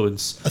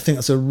influence. I think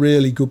that's a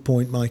really good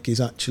point, Mike,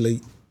 is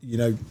actually, in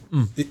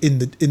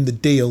the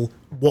deal,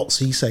 what's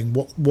he saying?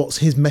 What's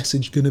his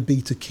message going to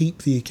be to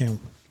keep the account?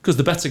 Because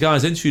the better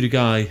guys interviewed a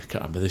guy, I can't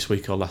remember this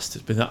week or last,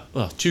 it's been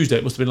Tuesday,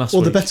 it must have been last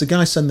week. Well, the better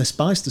guys send their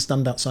spies to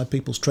stand outside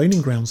people's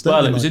training grounds,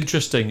 don't they, It was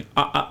interesting.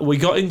 We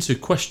got into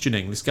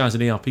questioning, this guy's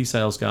an ERP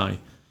sales guy.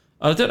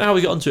 I don't know how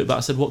we got onto it, but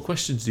I said, what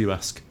questions do you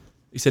ask?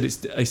 He said,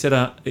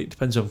 it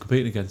depends who I'm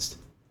competing against.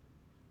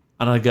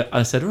 And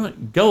I said,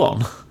 right, go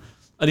on.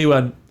 And he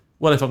went,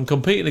 well, if I'm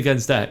competing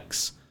against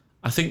X,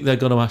 I think they're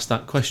going to ask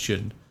that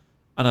question.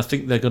 And I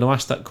think they're going to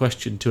ask that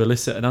question to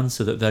elicit an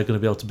answer that they're going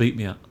to be able to beat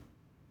me at.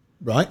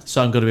 Right.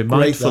 So I'm going to be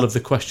mindful of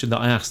the question that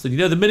I asked. And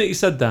the minute he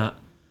said that,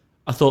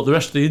 I thought the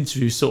rest of the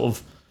interview is sort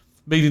of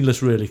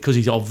meaningless, really, because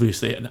he's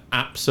obviously an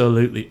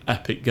absolutely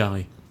epic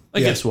guy.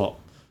 And guess what?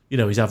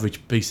 His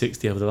average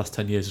P60 over the last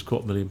 10 years is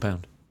 £250,000.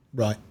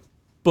 Right.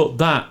 But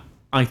that,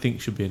 I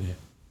think, should be in here.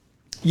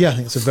 Yeah, I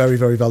think it's a very,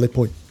 very valid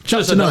point.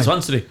 Chapter 9,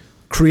 Anthony.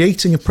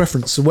 Creating a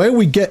preference. So where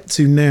we get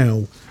to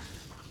now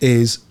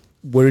is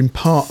we're in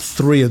part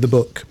 3 of the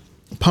book.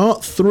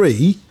 Part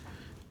 3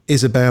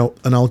 is about,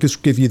 and I'll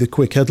just give you the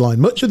quick headline,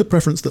 much of the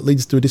preference that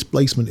leads to a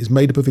displacement is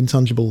made up of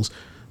intangibles,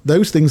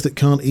 those things that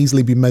can't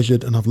easily be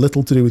measured and have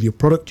little to do with your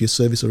product, your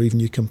service, or even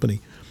your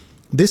company.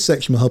 This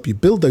section will help you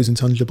build those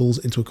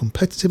intangibles into a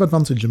competitive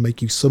advantage and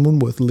make you someone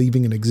worth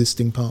leaving an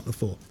existing partner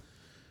for.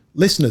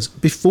 Listeners,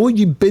 before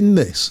you bin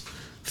this,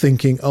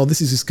 thinking, oh,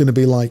 this is just going to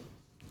be like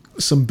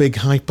some big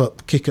hype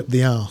up, kick up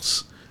the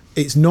arse,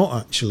 it's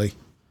not actually.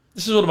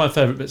 This is one of my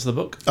favourite bits of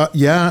the book.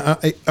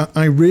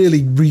 I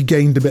really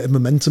regained a bit of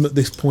momentum at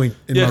this point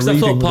in my reading. Yeah,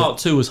 because I thought part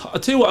 2 was... I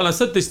tell you what, and I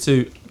said this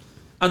to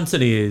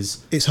Anthony,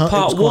 is it's hard,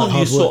 part 1,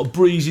 you're sort of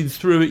breezing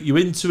through it, you're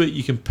into it,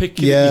 you can pick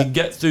it, you can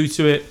get through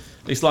to it.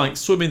 It's like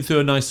swimming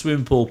through a nice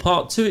swimming pool.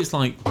 Part 2, it's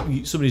like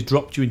somebody's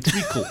dropped you in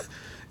treacle.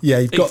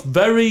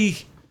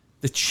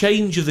 The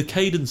change of the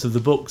cadence of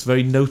the book's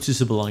very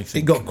noticeable, I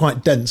think. It got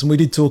quite dense, and we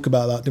did talk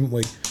about that, didn't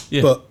we?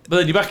 Yeah. But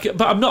then you're back.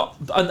 But I'm not,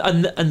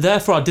 and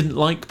therefore I didn't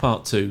like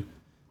part 2.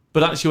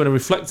 But actually, when I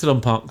reflected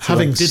on part 2,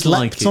 having I did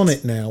slept on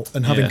it now,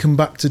 and having come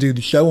back to do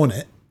the show on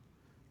it,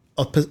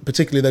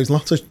 particularly those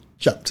latter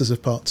chapters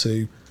of part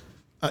 2,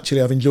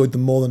 actually I've enjoyed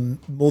them more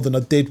than I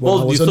did when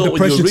I was under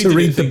pressure to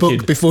read the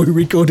book before we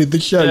recorded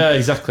the show. Yeah,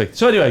 exactly.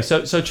 So anyway,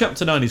 so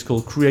chapter 9 is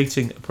called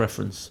Creating a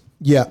Preference.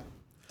 Yeah.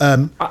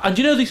 And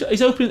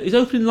his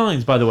opening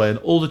lines, by the way, in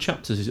all the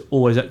chapters is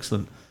always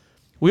excellent.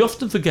 We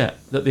often forget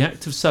that the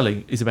act of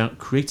selling is about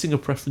creating a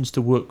preference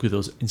to work with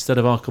us instead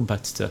of our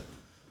competitor.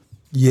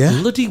 Yeah.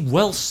 Bloody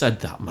well said,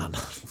 that man.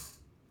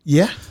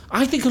 Yeah.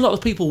 I think a lot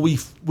of people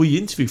we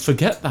interview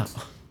forget that.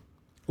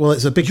 Well,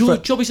 it's a big... Your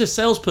job as a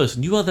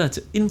salesperson, you are there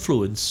to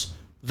influence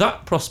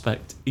that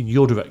prospect in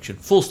your direction.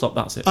 Full stop,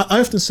 that's it. I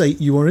often say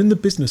you are in the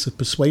business of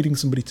persuading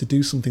somebody to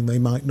do something they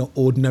might not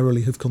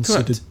ordinarily have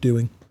considered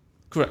doing.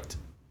 Correct.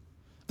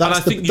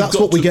 That's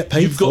what we get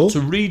paid for. You've got to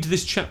read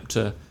this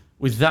chapter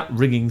with that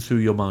ringing through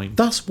your mind.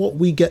 That's what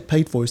we get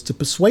paid for, is to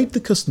persuade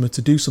the customer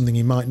to do something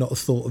he might not have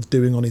thought of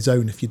doing on his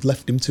own if you'd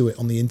left him to it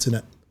on the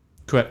internet.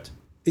 Correct.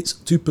 It's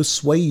to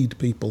persuade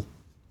people.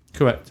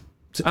 Correct.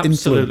 To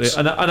Absolutely. influence.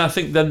 And I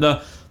think then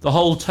the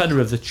whole tenor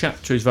of the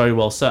chapter is very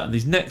well set. And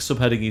his next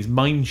subheading is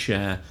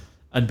Mindshare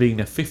and being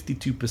a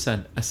 52%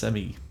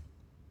 SME.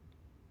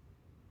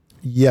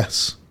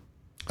 Yes,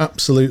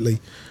 absolutely.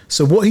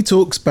 So what he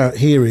talks about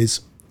here is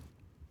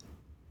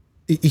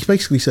he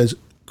basically says,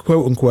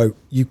 quote unquote,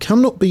 you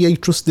cannot be a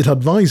trusted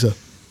advisor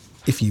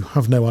if you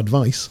have no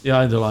advice. Yeah,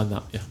 I underline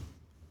that.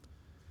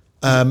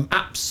 Yeah.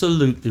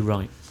 Absolutely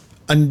right.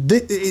 And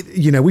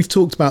we've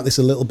talked about this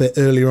a little bit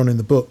earlier on in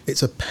the book.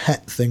 It's a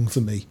pet thing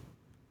for me,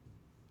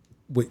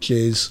 which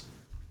is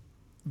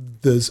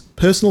there's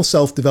personal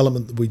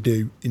self-development that we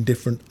do in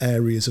different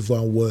areas of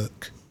our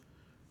work.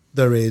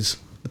 There is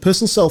the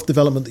personal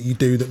self-development that you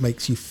do that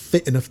makes you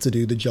fit enough to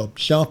do the job,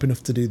 sharp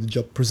enough to do the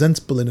job,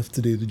 presentable enough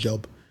to do the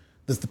job.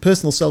 There's the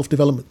personal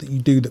self-development that you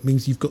do that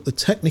means you've got the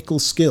technical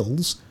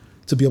skills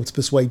to be able to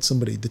persuade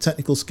somebody, the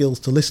technical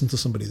skills to listen to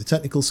somebody, the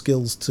technical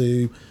skills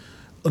to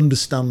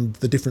understand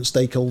the different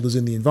stakeholders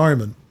in the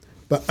environment.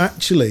 But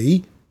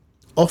actually,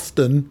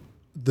 often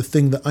the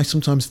thing that I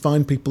sometimes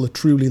find people are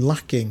truly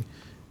lacking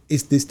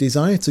is this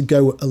desire to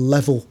go a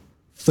level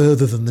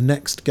further than the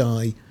next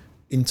guy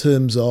in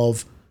terms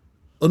of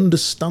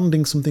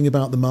understanding something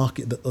about the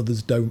market that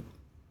others don't.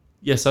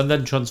 Yes, and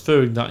then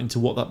transferring that into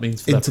what that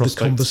means for into their the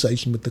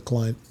conversation with the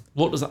client.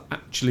 What does that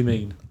actually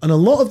mean? And a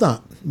lot of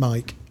that,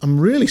 Mike, I'm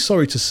really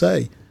sorry to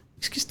say,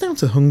 it's down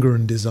to hunger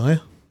and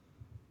desire.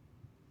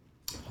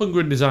 Hunger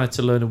and desire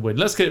to learn and win.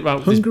 Let's get it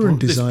right with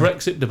this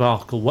Brexit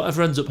debacle.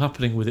 Whatever ends up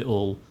happening with it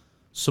all,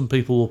 some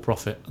people will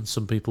profit and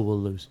some people will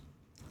lose.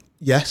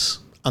 Yes,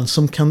 and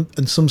some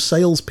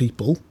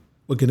salespeople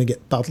were going to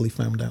get badly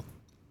found out.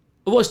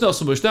 Well, it's not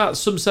so much that.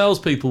 Some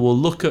salespeople will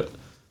look at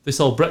this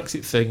whole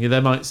Brexit thing and they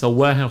might sell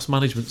warehouse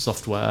management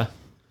software,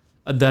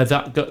 and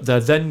they're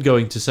then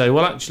going to say,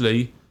 well,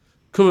 actually,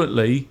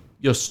 currently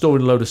you're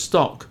storing a load of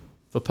stock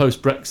for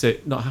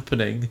post-Brexit not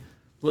happening.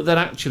 But then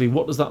actually,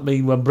 what does that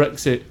mean when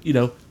Brexit,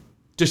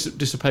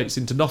 dissipates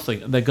into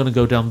nothing? And they're going to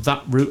go down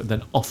that route and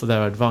then offer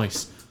their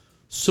advice.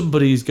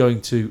 Somebody is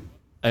going to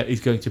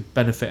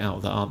benefit out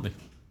of that, aren't they?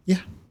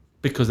 Yeah.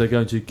 Because they're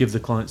going to give the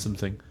client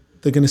something.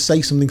 They're going to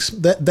say something.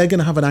 They're going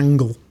to have an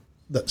angle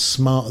that's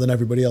smarter than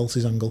everybody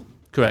else's angle.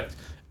 Correct.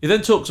 He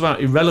then talks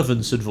about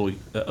irrelevance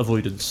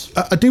avoidance.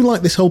 I do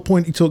like this whole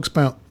point. He talks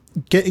about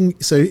getting.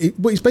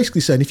 What he's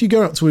basically saying, if you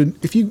go out to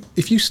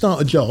if you start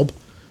a job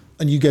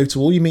and you go to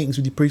all your meetings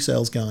with your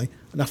pre-sales guy,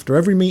 and after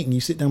every meeting you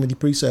sit down with your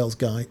pre-sales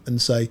guy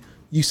and say,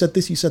 you said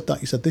this, you said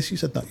that, you said this, you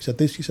said that, you said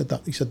this, you said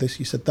that, you said this,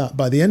 you said that.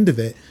 By the end of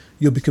it,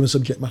 you'll become a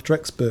subject matter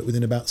expert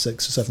within about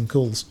 6 or 7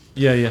 calls.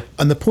 Yeah, yeah.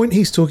 And the point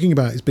he's talking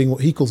about is being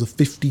what he calls a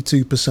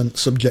 52%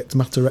 subject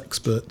matter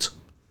expert,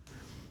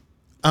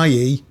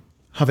 i.e.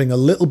 having a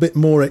little bit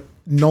more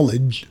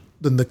knowledge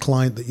than the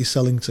client that you're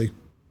selling to.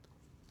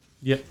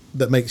 Yeah.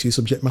 That makes you a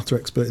subject matter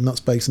expert in that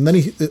space. And then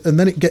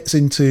it gets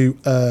into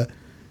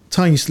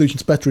tying your solution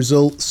to better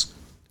results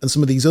and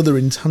some of these other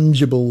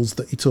intangibles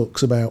that he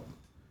talks about.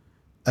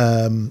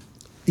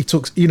 He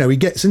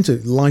gets into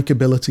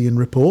likability and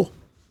rapport.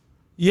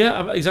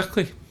 Yeah,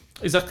 exactly.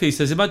 He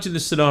says, imagine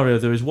this scenario.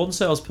 There is one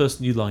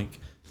salesperson you like.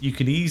 You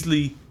can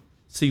easily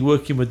see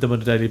working with them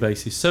on a daily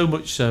basis, so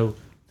much so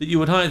that you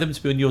would hire them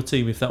to be on your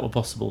team if that were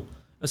possible.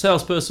 A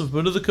salesperson from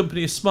another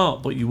company is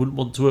smart, but you wouldn't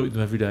want to work with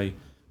them every day.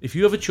 If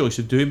you have a choice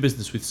of doing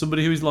business with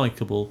somebody who is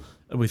likable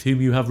and with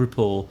whom you have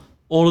rapport,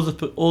 all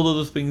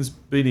other things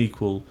being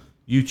equal,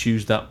 you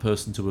choose that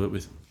person to work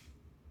with.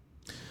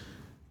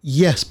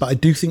 Yes, but I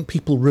do think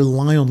people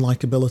rely on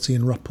likability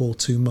and rapport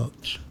too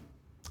much.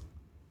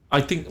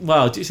 I think,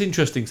 well, it's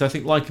interesting because I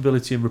think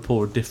likability and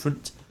rapport are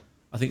different.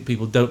 I think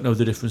people don't know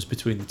the difference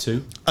between the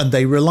two. And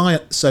they rely...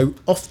 So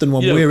often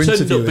when we're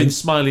interviewing... Turning up being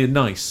smiley and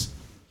nice,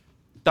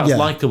 that's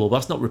likeable, but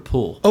that's not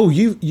rapport. Oh,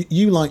 you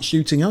like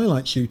shooting, I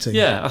like shooting.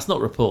 Yeah, that's not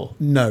rapport.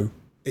 No,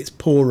 it's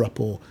poor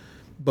rapport.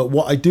 But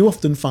what I do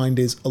often find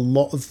is a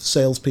lot of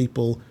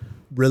salespeople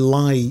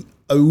rely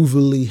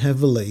overly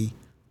heavily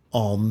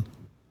on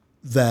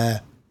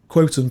their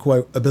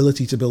quote-unquote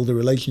ability to build a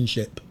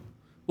relationship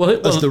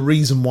as the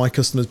reason why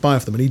customers buy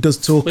off them. And he does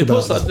talk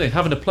about that.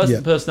 Having a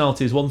pleasant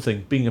personality is one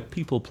thing. Being a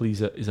people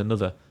pleaser is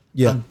another.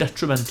 Yeah. And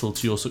detrimental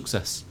to your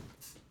success.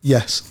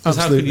 Yes, because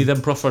how can you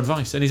then proffer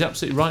advice? And he's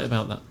absolutely right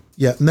about that.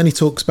 Yeah, and then he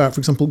talks about, for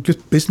example,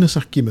 just business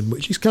acumen,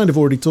 which he's kind of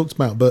already talked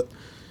about, but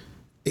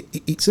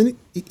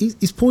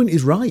his point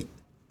is right.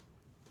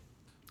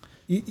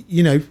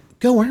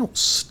 Go out,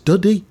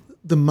 study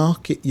the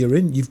market you're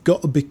in. You've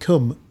got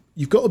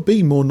to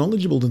be more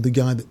knowledgeable than the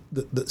guy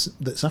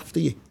that's after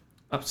you.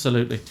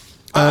 Absolutely.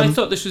 I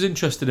thought this was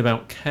interesting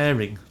about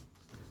caring.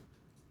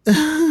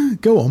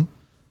 Go on.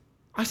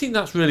 I think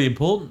that's really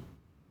important.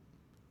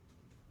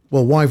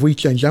 Well, why have we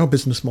changed our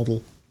business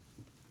model?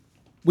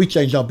 We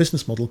changed our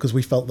business model because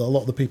we felt that a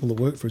lot of the people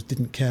that work for us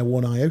didn't care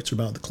one iota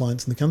about the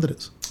clients and the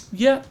candidates.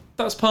 Yeah,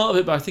 that's part of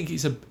it, but I think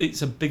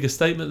it's a bigger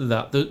statement than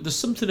that. There's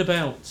something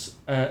about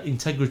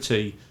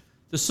integrity.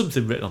 There's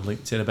something written on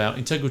LinkedIn about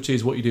integrity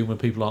is what you do when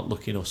people aren't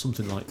looking or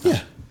something like that.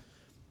 Yeah.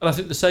 And I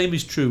think the same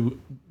is true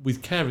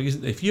with caring,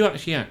 isn't it? If you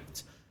actually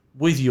act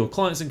with your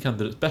clients and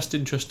candidates' best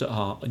interest at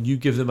heart and you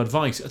give them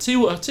advice, I'll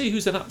tell you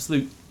who's an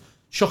absolute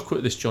shocker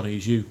at this, Johnny,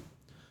 is you.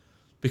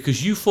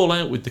 Because you fall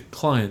out with the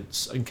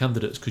clients and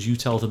candidates because you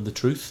tell them the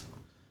truth.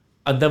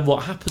 And then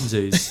what happens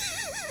is...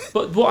 6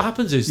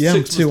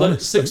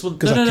 months... 6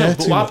 months... No.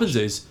 But what happens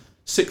is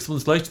 6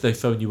 months later, they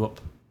phone you up.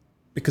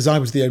 Because I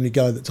was the only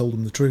guy that told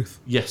them the truth.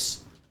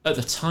 Yes. At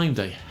the time,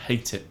 they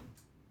hate it.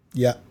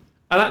 Yeah.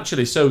 And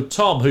actually, so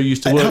Tom, who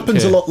used to work It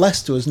happens here, a lot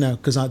less to us now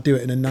because I do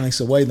it in a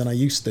nicer way than I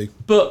used to.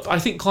 but I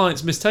think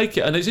clients mistake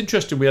it. And it's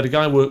interesting, we had a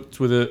guy worked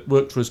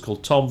for us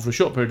called Tom for a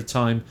short period of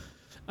time,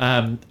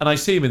 and I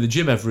see him in the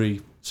gym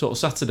every sort of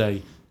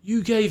Saturday.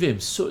 You gave him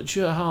such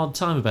a hard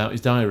time about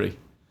his diary.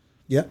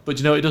 Yeah. But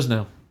you know what he does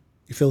now?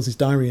 He fills his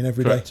diary in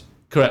every day.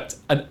 Correct.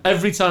 And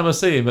every time I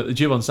see him at the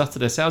gym on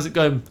Saturday, I say, how's it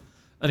going?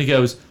 And he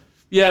goes,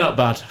 yeah, not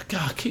bad.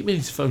 God, I keep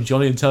meaning to phone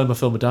Johnny and tell him I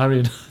fill my diary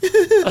in.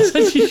 I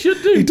said, you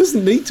should do. He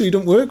doesn't need to. He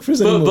don't work for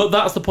us anymore. But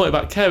that's the point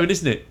about caring,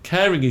 isn't it?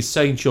 Caring is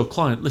saying to your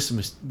client, listen,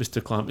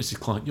 Mr. Client, Mrs.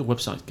 Client, your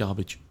website's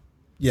garbage.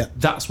 Yeah.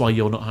 That's why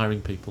you're not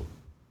hiring people.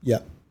 Yeah.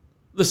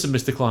 Listen,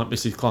 Mr. Client,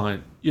 Mrs.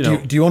 Client, you know.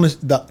 Do you want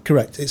to... That,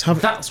 correct. It's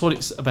having... That's what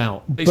it's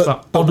about. It's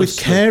about But with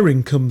honesty.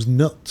 caring comes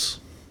nuts.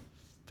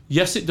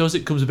 Yes, it does.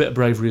 It comes a bit of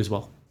bravery as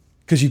well.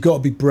 Because you've got to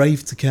be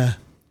brave to care.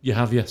 You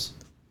have, yes.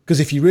 Because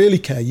if you really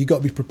care, you've got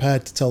to be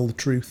prepared to tell the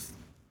truth.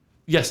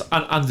 Yes,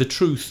 and the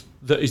truth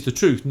that is the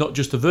truth, not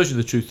just a version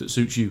of the truth that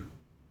suits you.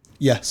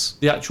 Yes.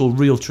 The actual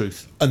real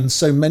truth. And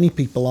so many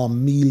people are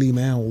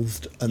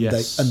mealy-mouthed and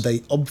Yes.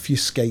 they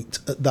obfuscate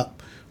at that.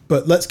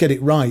 But let's get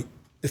it right.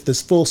 If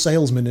there's four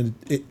salesmen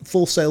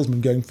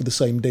going for the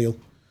same deal,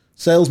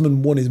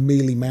 salesman 1 is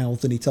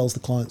mealy-mouthed and he tells the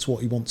clients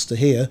what he wants to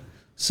hear.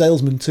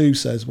 Salesman 2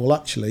 says, well,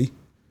 actually,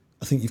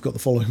 I think you've got the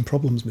following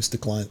problems, Mr.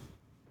 Client.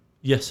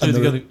 Yes,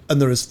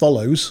 And they're as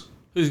follows.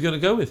 who's going to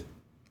go with?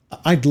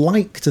 I'd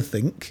like to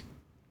think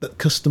that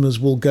customers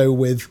will go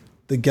with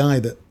the guy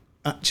that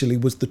actually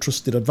was the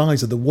trusted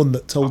advisor, the one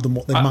that told them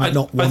what they might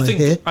not want to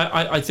hear.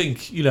 I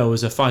think, you know,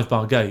 as a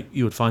 5-bar gate,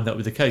 you would find that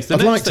with the case.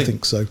 I'd like to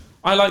think so.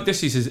 I like this.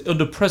 He says,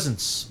 under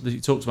presence,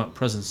 he talks about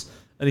presence.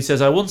 And he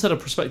says, I once had a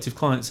prospective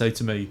client say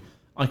to me,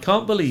 I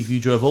can't believe you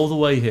drove all the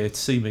way here to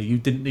see me. You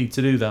didn't need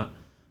to do that.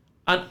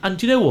 And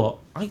do you know what?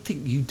 I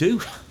think you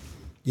do.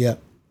 Yeah.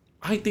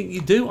 I think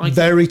you do.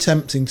 Very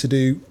tempting to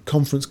do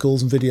conference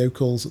calls and video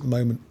calls at the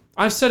moment.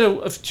 I've said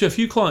to a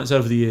few clients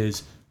over the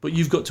years, but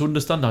you've got to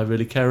understand I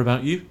really care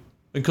about you.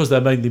 And because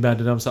they're mainly men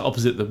and I'm sat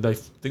opposite them, they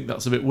think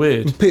that's a bit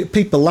weird.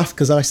 People laugh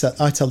because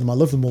I tell them I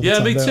love them all the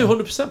time. Yeah, me too,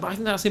 100%. But I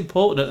think that's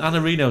important. And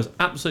Anna Reno is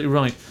absolutely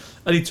right.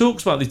 And he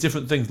talks about these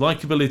different things,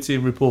 likability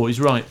and rapport. He's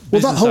right.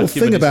 Well, that whole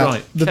thing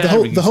about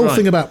the whole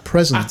thing about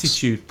presence,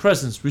 attitude,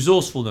 presence,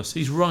 resourcefulness.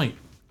 He's right.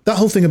 That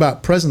whole thing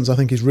about presence, I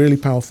think, is really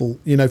powerful.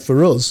 You know,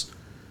 for us,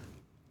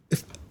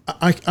 if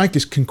I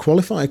just can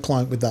qualify a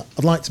client with that.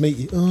 I'd like to meet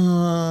you.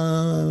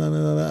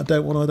 I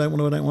don't want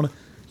to.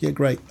 Yeah,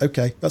 great.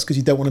 Okay, that's because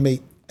you don't want to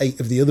meet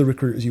 8 of the other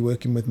recruiters you're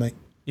working with, mate.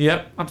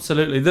 Yeah,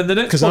 absolutely. Then the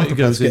next point he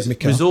goes is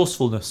car.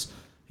 resourcefulness.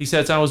 He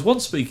says, I was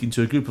once speaking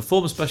to a group of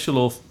former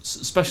Special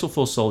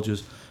Force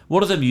soldiers.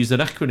 One of them used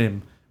an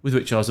acronym with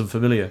which I was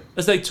unfamiliar.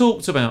 As they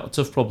talked about a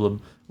tough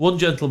problem, one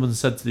gentleman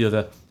said to the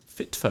other,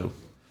 FITFO.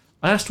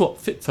 I asked what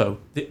FITFO,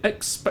 the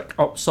ex-Spec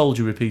Ops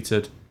soldier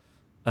repeated,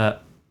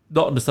 not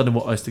understanding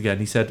what I asked again.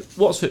 He said,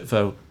 what's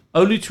FITFO?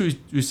 Only to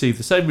receive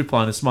the same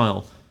reply and a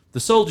smile.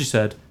 The soldier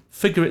said,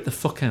 figure it the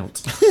fuck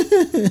out.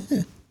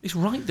 He's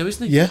right though,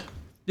 isn't he? Yeah.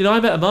 You know, I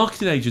met a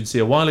marketing agency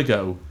a while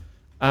ago,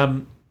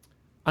 and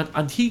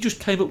he just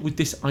came up with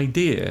this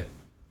idea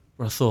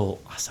where I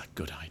thought, that's a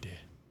good idea.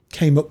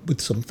 Came up with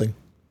something.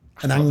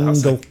 An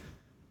angle.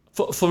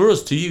 For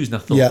us to use, and I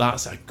thought,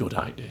 that's a good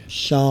idea.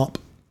 Sharp.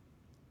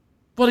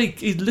 But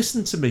he'd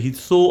listened to me, he'd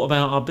thought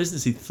about our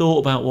business, he'd thought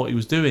about what he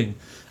was doing,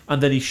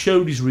 and then he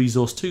showed his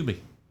resource to me.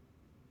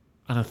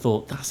 And I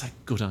thought, that's a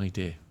good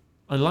idea.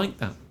 I like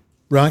that.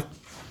 Right.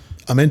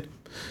 I'm in.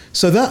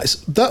 So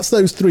that's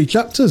those 3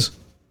 chapters.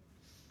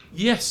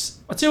 Yes.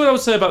 I'll tell you what I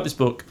would say about this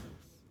book.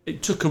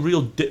 It took a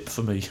real dip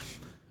for me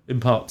in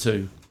part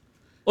 2.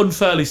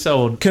 Unfairly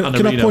so on. Can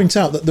I point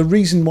out that the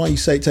reason why you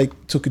say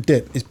it took a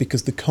dip is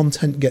because the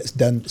content gets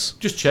dense.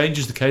 Just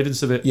changes the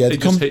cadence of it. Yeah, it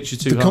just hits you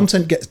too hard. The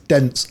content gets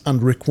dense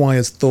and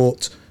requires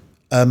thought.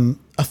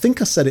 I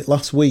think I said it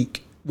last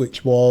week,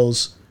 which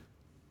was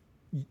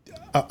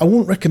I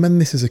won't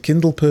recommend this as a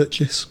Kindle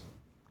purchase.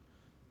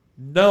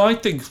 No, I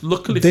think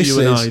luckily for you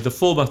and I, the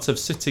format of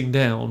sitting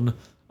down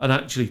and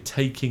actually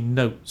taking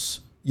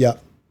notes. Yeah.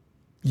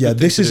 Yeah,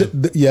 this is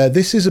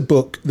a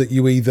book that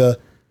you either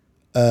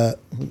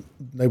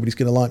nobody's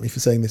going to like me for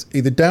saying this.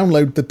 Either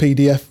download the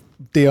PDF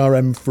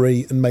DRM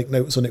free and make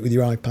notes on it with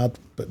your iPad,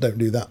 but don't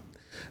do that.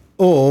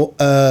 Or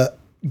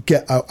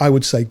get out. I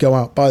would say go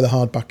out, buy the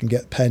hardback, and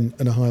get a pen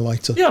and a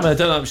highlighter. Yeah, I mean, I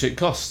don't know how much it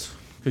cost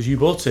because you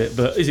bought it,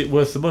 but is it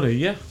worth the money?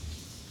 Yeah.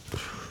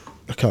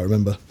 I can't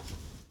remember.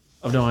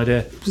 I've no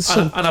idea.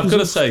 And I've got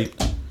to say,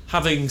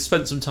 having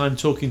spent some time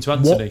talking to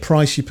Anthony, what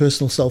price your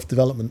personal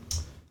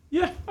self-development?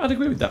 Yeah, I'd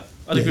agree with that.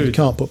 You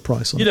can't put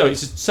price on. You know,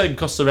 it's the same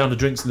cost as a round of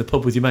drinks in the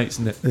pub with your mates,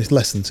 isn't it? It's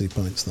less than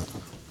 £2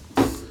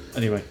 that.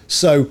 Anyway.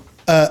 So,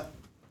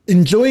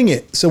 enjoying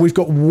it. So we've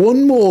got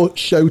one more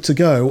show to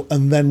go,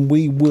 and then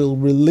we will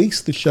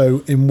release the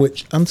show in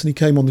which Anthony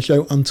came on the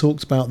show and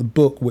talked about the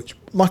book, which,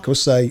 like I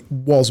say,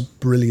 was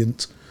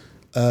brilliant.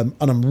 And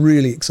I'm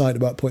really excited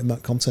about putting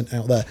that content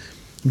out there.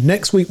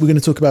 Next week, we're going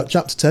to talk about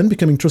Chapter 10,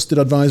 Becoming Trusted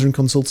Advisor and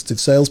Consultative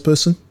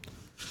Salesperson,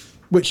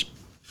 which,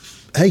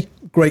 hey,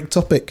 great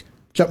topic.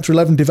 Chapter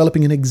 11,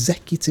 Developing an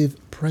Executive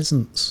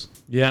Presence.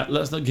 Yeah,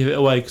 let's not give it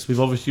away because we've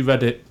obviously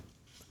read it.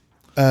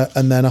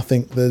 And then I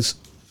think I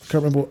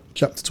can't remember what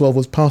Chapter 12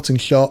 was, Parting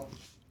Shot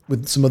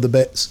with some other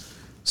bits.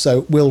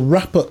 So we'll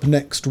wrap up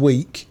next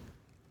week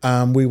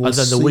and we will And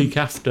then the week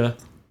after,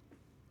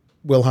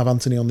 we'll have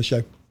Anthony on the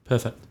show.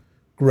 perfect.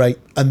 Great.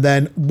 And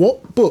then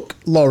what book,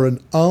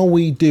 Lauren, are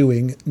we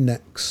doing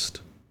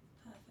next?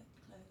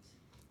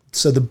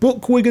 So the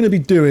book we're going to be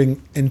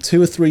doing in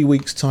 2 or 3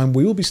 weeks' time,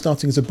 we will be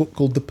starting as a book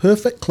called The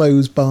Perfect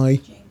Close by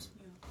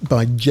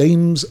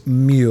James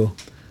Muir.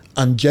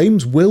 And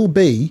James will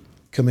be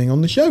coming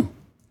on the show.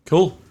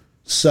 Cool.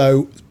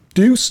 So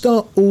do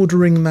start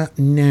ordering that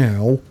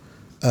now.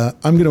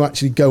 I'm going to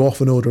actually go off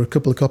and order a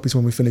couple of copies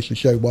when we finish the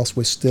show whilst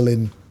we're still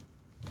in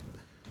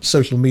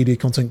social media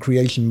content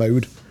creation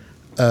mode.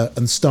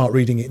 And start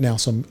reading it now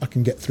so I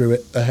can get through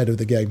it ahead of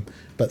the game.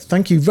 But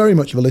thank you very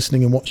much for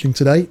listening and watching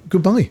today.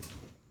 Goodbye.